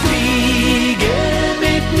 ja, fliege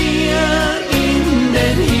mit mir in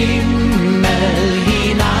den Himmel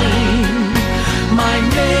hinein, mein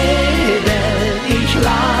Mädel, ich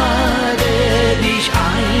lade dich ein.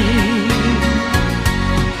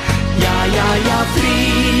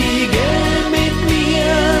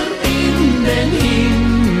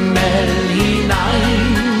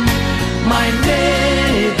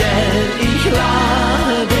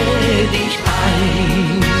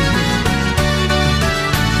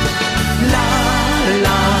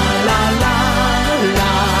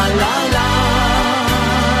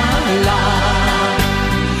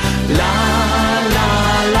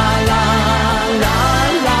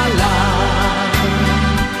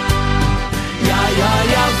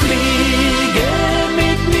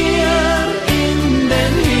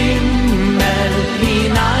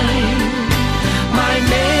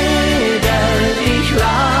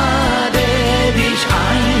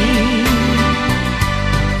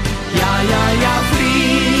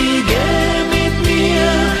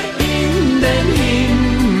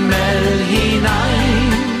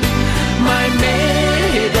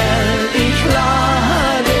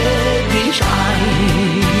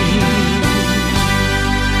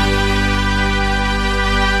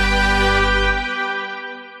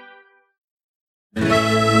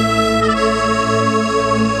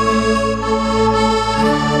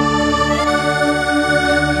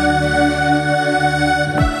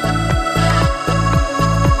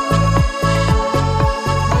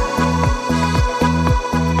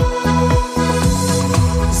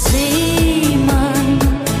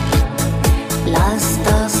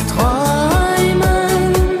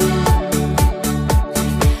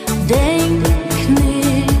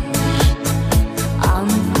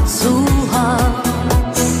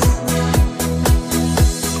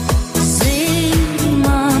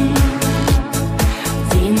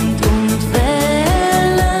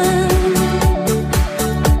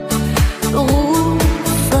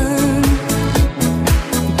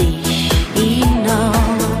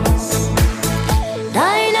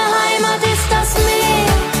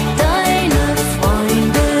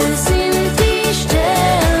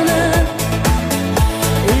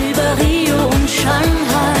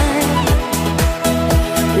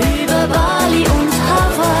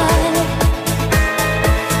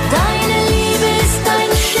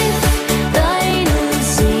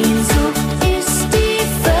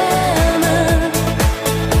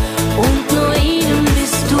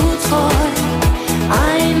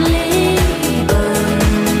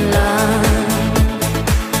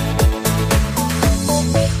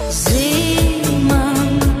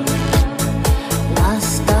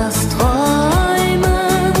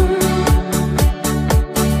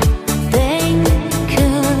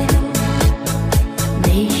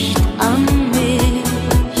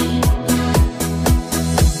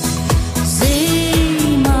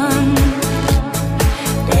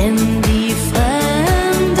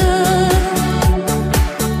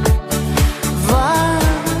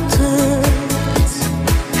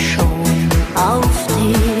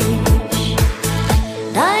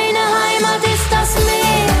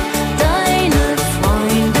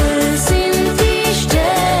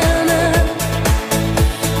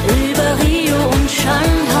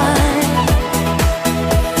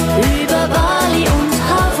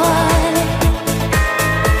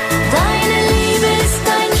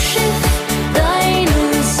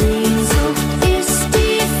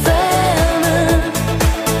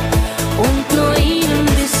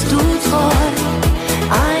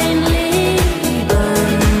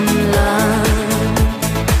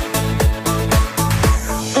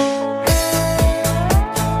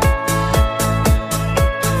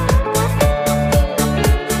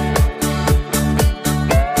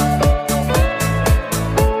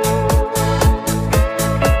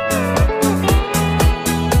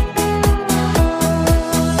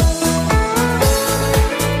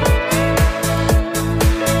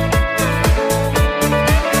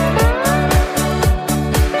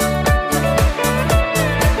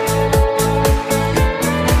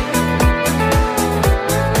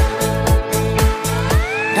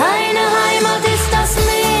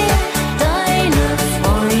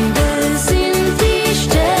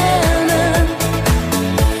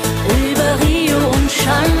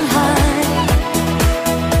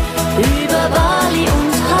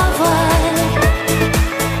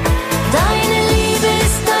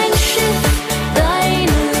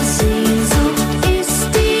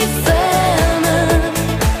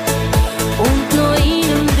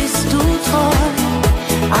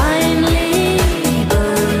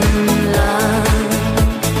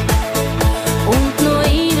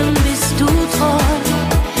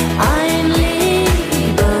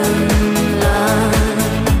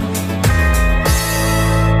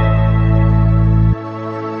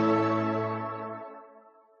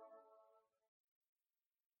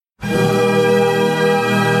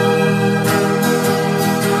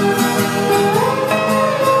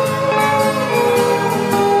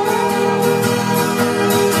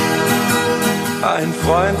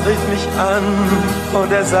 an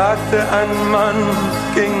und er sagte, ein Mann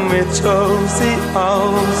ging mit Josie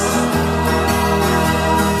aus.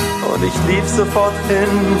 Und ich lief sofort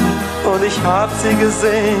hin und ich hab sie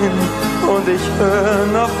gesehen und ich höre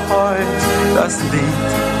noch heut das Lied,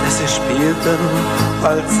 das sie spielten,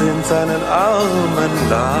 als sie in seinen Armen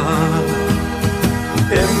lag.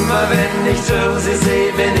 Immer wenn ich Josie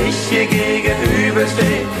sehe, wenn ich ihr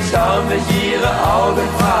gegenüberstehe, schauen mich ihre Augen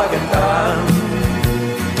fragend an.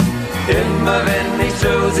 Immer wenn ich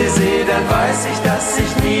Josie sehe, dann weiß ich, dass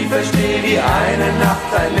ich nie verstehe, wie eine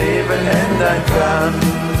Nacht ein Leben ändern kann.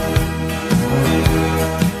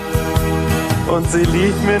 Und sie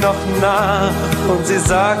lief mir noch nach und sie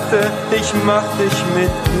sagte, ich mach dich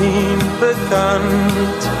mit ihm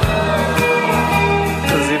bekannt.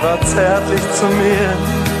 Sie war zärtlich zu mir,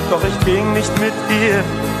 doch ich ging nicht mit ihr.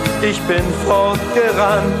 Ich bin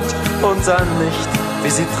fortgerannt und sah nicht, wie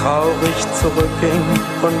sie traurig zurückging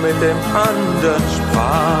und mit dem anderen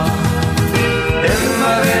sprach.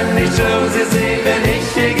 Immer wenn ich Josie sehe, wenn ich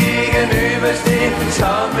ihr gegenüberstehe,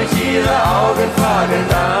 schauen mich ihre Augen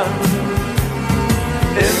fragend an.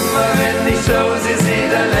 Immer wenn ich Josie sehe,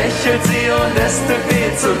 dann lächelt sie und es tut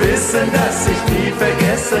weh zu wissen, dass ich nie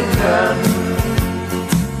vergessen kann.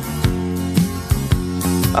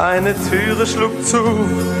 Eine Türe schlug zu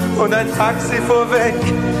und ein Taxi fuhr weg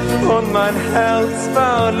und mein Herz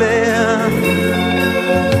war leer.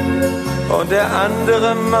 Und der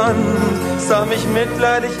andere Mann sah mich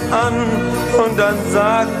mitleidig an und dann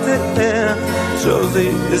sagte er,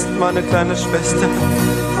 Josie ist meine kleine Schwester,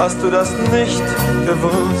 hast du das nicht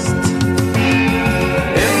gewusst?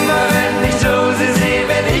 Immer wenn ich Josie sehe,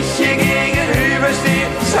 wenn ich ihr gegenüberstehe,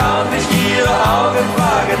 schauen mich ihre Augen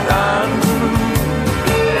fragend an.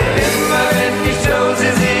 Immer wenn ich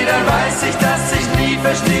Josie sehe, dann weiß ich, dass ich nie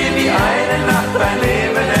verstehe, wie eine Nacht mein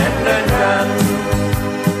Leben ändern kann.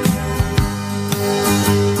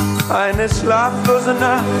 Eine schlaflose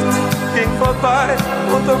Nacht ging vorbei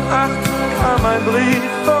und um 8 kam ein Brief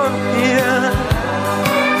von ihr.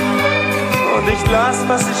 Und ich las,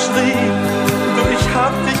 was sie schrieb, du, ich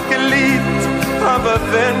hab dich geliebt, aber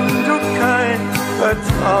wenn du kein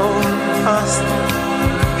Vertrauen hast,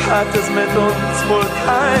 hat es mit uns wohl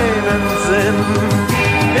keinen Sinn.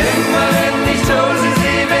 Immer wenn ich Josie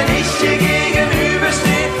sehe, wenn ich ihr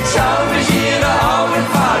gegenüberstehe, schauen mich ihre Augen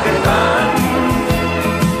fragend an.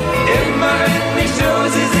 Immer wenn ich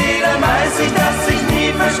Josie sehe, dann weiß ich, dass ich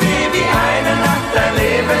nie verstehe, wie eine Nacht ein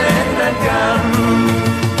Leben ändern kann.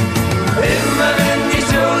 Immer wenn ich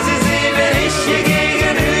Josie sehe, wenn ich ihr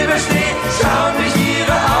gegenüberstehe, schauen mich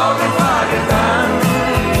ihre Augen fragend an.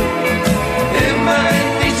 Immer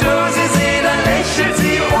wenn ich Josie sehe, dann lächelt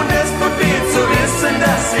sie und es tut weh zu wissen,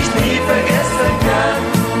 dass ich nie vergessen kann.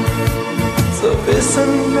 Zu wissen,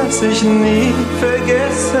 dass ich nie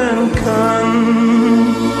vergessen kann.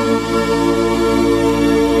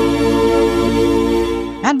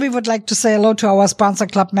 And we would like to say hello to our sponsor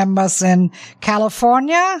club members in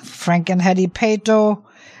California, Frank and Hedy Pato,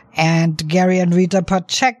 and Gary and Rita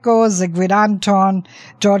Pacheco, Sigrid Anton,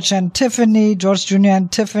 George and Tiffany, George Jr.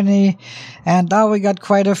 and Tiffany, and we got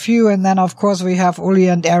quite a few. And then, of course, we have Uli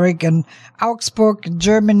and Eric in Augsburg,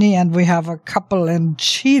 Germany, and we have a couple in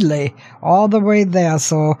Chile, all the way there.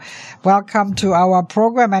 So welcome to our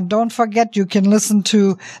program. And don't forget, you can listen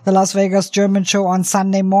to the Las Vegas German Show on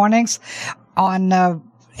Sunday mornings on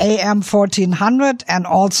AM 1400 and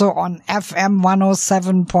also on FM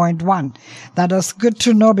 107.1. That is good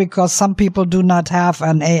to know because some people do not have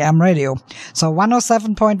an AM radio. So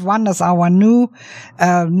 107.1 is our new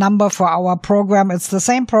number for our program. It's the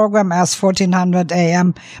same program as 1400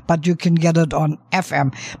 AM, but you can get it on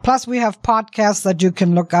FM. Plus we have podcasts that you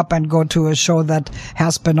can look up and go to a show that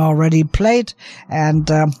has been already played. And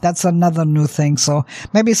that's another new thing. So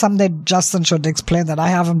maybe someday Justin should explain that. I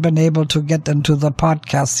haven't been able to get into the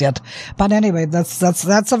podcast yet. But anyway,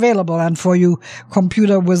 that's available. And for you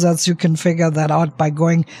computer wizards, you can figure that out by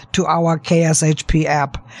going to our KSHP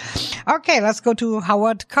app. Okay, let's go to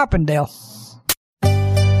Howard Carpendale.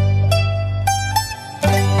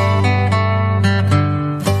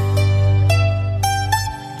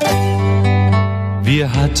 Wir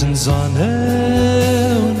hatten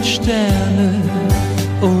Sonne und Sterne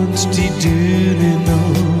und die Dünen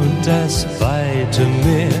und das weite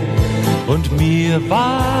Meer. Und mir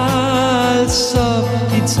war, als ob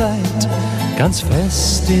die Zeit ganz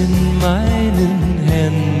fest in meinen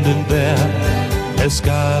Händen wär. Es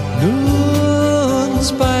gab nur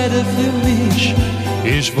uns beide für mich.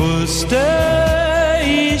 Ich wusste,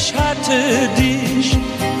 ich hatte dich,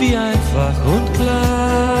 wie einfach und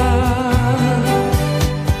klar.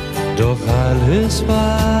 Doch alles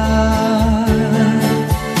war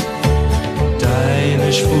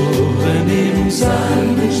Spuren im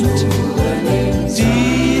Sand,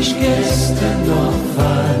 die ich gestern noch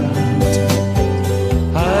fand,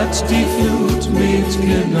 hat die Flut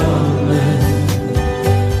mitgenommen.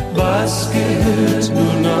 Was gehört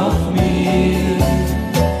nur noch mir?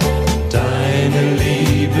 Deine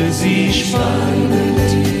Liebe, sie schwand,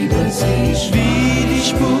 wie die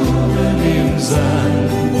Spuren im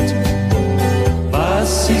Sand.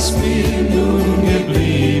 Was ist mir nun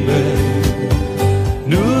geblieben?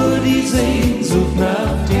 Nur die Sehnsucht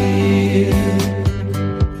nach dir.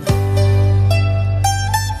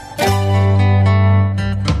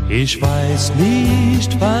 Ich weiß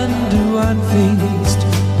nicht, wann du anfingst,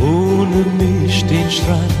 ohne mich den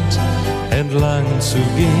Strand entlang zu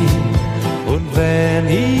gehen. Und wenn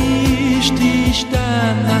ich dich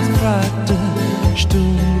danach fragte,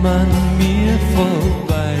 stumm an mir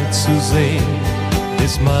vorbeizusehen,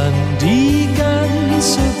 bis man die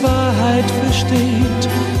ganze Wahrheit versteht,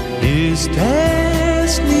 ist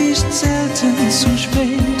es nicht selten zu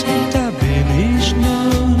spät, da bin ich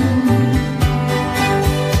nun.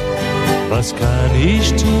 Was kann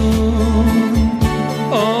ich tun?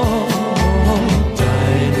 Oh,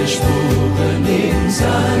 deine Spuren im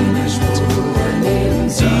Sand,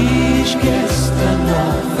 die ich gestern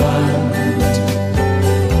noch fand,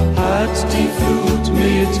 hat die Flut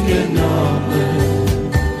mitgenommen.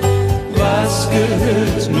 Was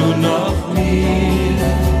gehört nur noch mir?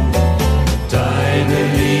 Deine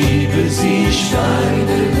Liebe, sie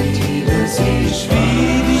schweinet, wie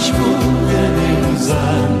die Spuren im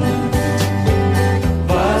Sand.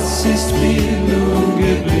 Was ist mir nun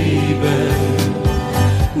geblieben?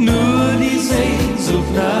 Nur die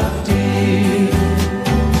Sehnsucht nach dir.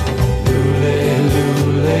 Lule,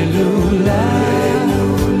 lule, lula.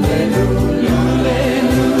 Lule,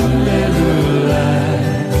 lule, lula.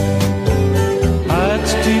 Hat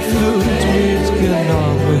die Flut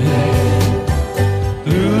mitgenommen.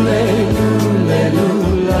 Lule, lule,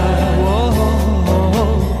 lula.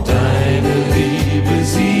 Deine Liebe,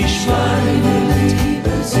 sie schweinet,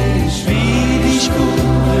 wie die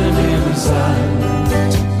Spuren im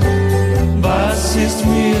Sand. Was ist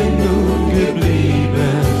mir nun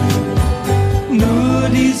geblieben? Nur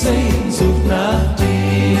die Sehnsucht nach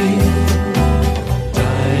dir.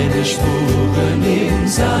 Deine Spuren im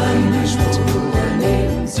Sand.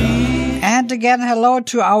 And again, hello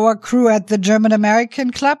to our crew at the German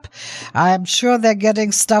American Club. I'm sure they're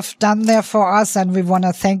getting stuff done there for us, and we want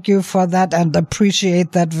to thank you for that and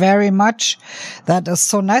appreciate that very much. That is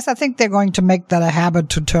so nice. I think they're going to make that a habit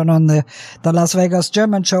to turn on the Las Vegas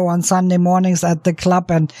German show on Sunday mornings at the club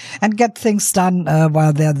and get things done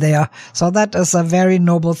while they're there. So that is a very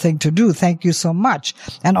noble thing to do. Thank you so much.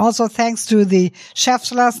 And also thanks to the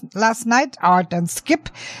chefs last night, Art and Skip.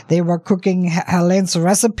 They were cooking Helene's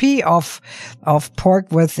recipe of pork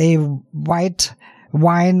with a white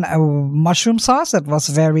wine mushroom sauce. It was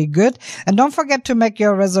very good. And don't forget to make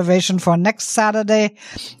your reservation for next Saturday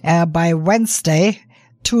by Wednesday.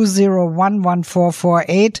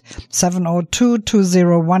 2011448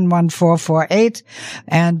 702-2011448.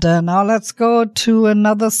 And now let's go to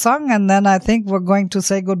another song, and then I think we're going to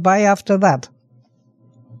say goodbye after that.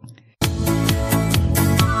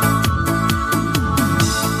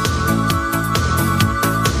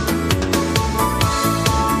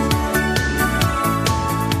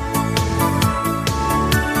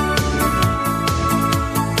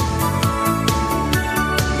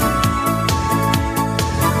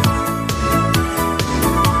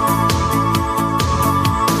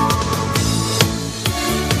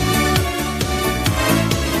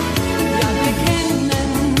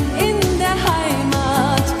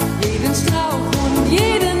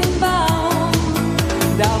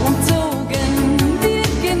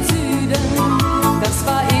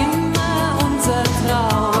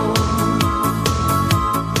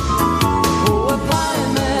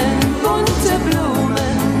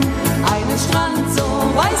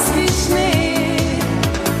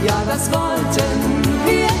 Das wollten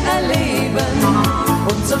wir erleben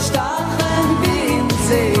und so stachen wir in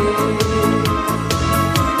See.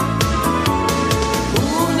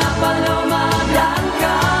 Una Paloma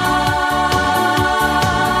Blanca,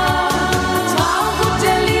 Traumgut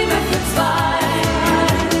der Liebe für zwei.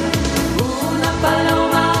 Una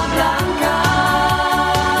Paloma Blanca,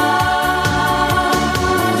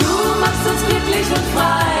 du machst uns glücklich und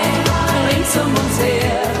frei, rings um uns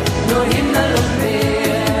her, nur Himmel und Meer.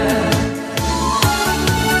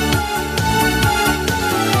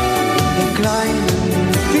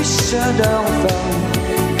 Fischerdörfern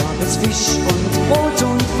gab es Fisch und Brot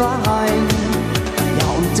und Wein. Ja,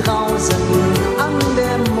 und draußen an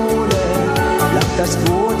der Mole lag das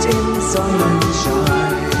Boot im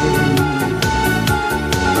Sonnenschein.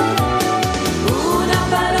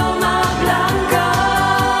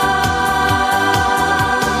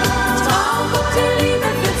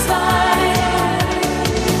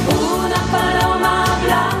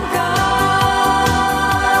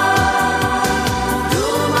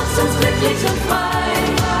 glücklich und frei,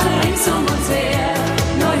 rings um uns her,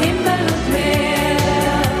 nur Himmel und Meer.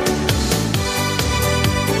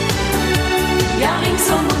 Ja, rings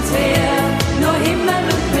um uns her, nur Himmel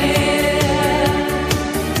und Meer.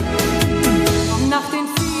 Nach den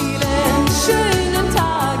vielen schönen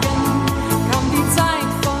Tagen kam die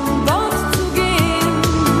Zeit von dort zu gehen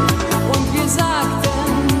und wir sagten,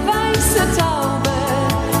 weiße Taube,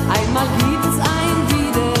 einmal gibt's ein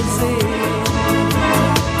Wiedersehen.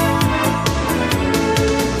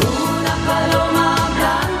 Una Paloma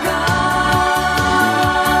Blanca,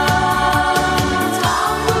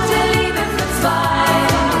 Traumgut der Liebe für zwei.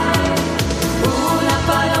 Una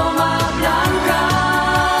Paloma Blanca,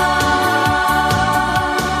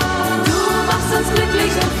 du machst uns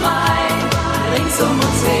glücklich und frei, rings um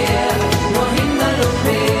uns her, nur Himmel und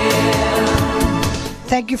Meer.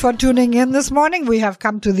 Thank you for tuning in this morning. We have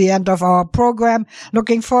come to the end of our program.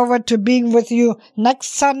 Looking forward to being with you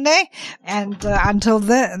next Sunday. And until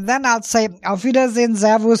then, I'll say auf Wiedersehen,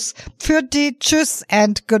 Servus, Pfirti, Tschüss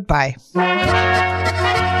and goodbye.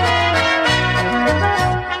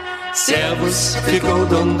 Servus, für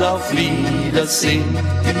Gott und auf Wiedersehen.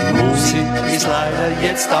 Die Musik ist leider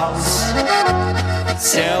jetzt aus.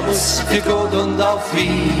 Servus, für Gott und auf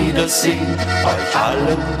Wiedersehen. Euch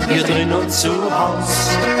allen hier drin und zu Haus.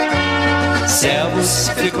 Servus,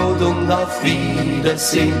 für Gott und auf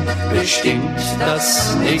Wiedersehen. Bestimmt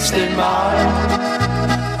das nächste Mal.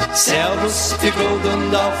 Servus, für Gott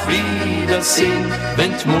und auf Wiedersehen.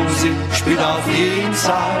 Wenn die Musik spielt auf jeden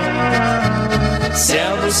Saal.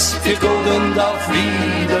 Servus, für Gott und auf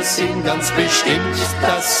Wiedersehen, ganz bestimmt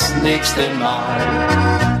das nächste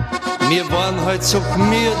Mal. Wir waren heute so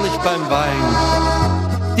gemütlich beim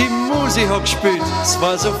Wein. Die Musik hat gespielt, es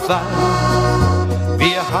war so fein.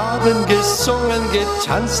 Wir haben gesungen,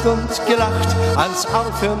 getanzt und gelacht. Ans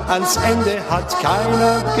Aufhören, ans Ende hat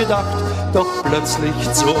keiner gedacht. Doch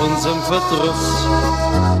plötzlich zu unserem Verdruss,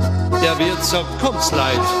 der Wirt sagt, kommt's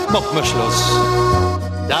leid, mach mal Schluss.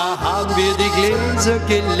 Da haben wir die Gläser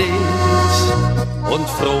geleert und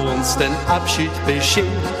froh uns den Abschied beschert.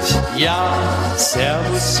 Ja,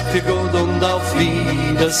 Servus, für Gott und auf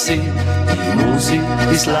Wiedersehen. Die Musik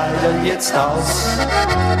ist leider jetzt aus.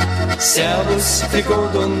 Servus, für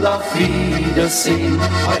Gott und auf Wiedersehen.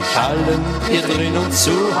 Euch allen hier drin und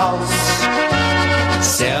zu Haus.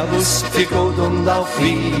 Servus, für Gott und auf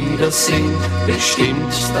Wiedersehen.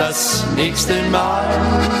 Bestimmt das nächste Mal.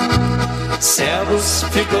 Servus,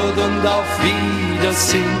 für Gott und auf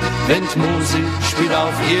Wiedersehen, wenn die Musik spielt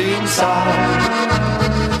auf jedem Saal.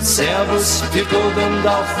 Servus, für Gott und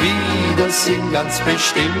auf Wiedersehen, ganz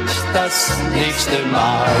bestimmt das nächste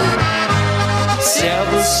Mal.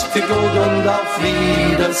 Servus, für Gott und auf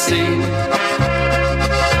Wiedersehen.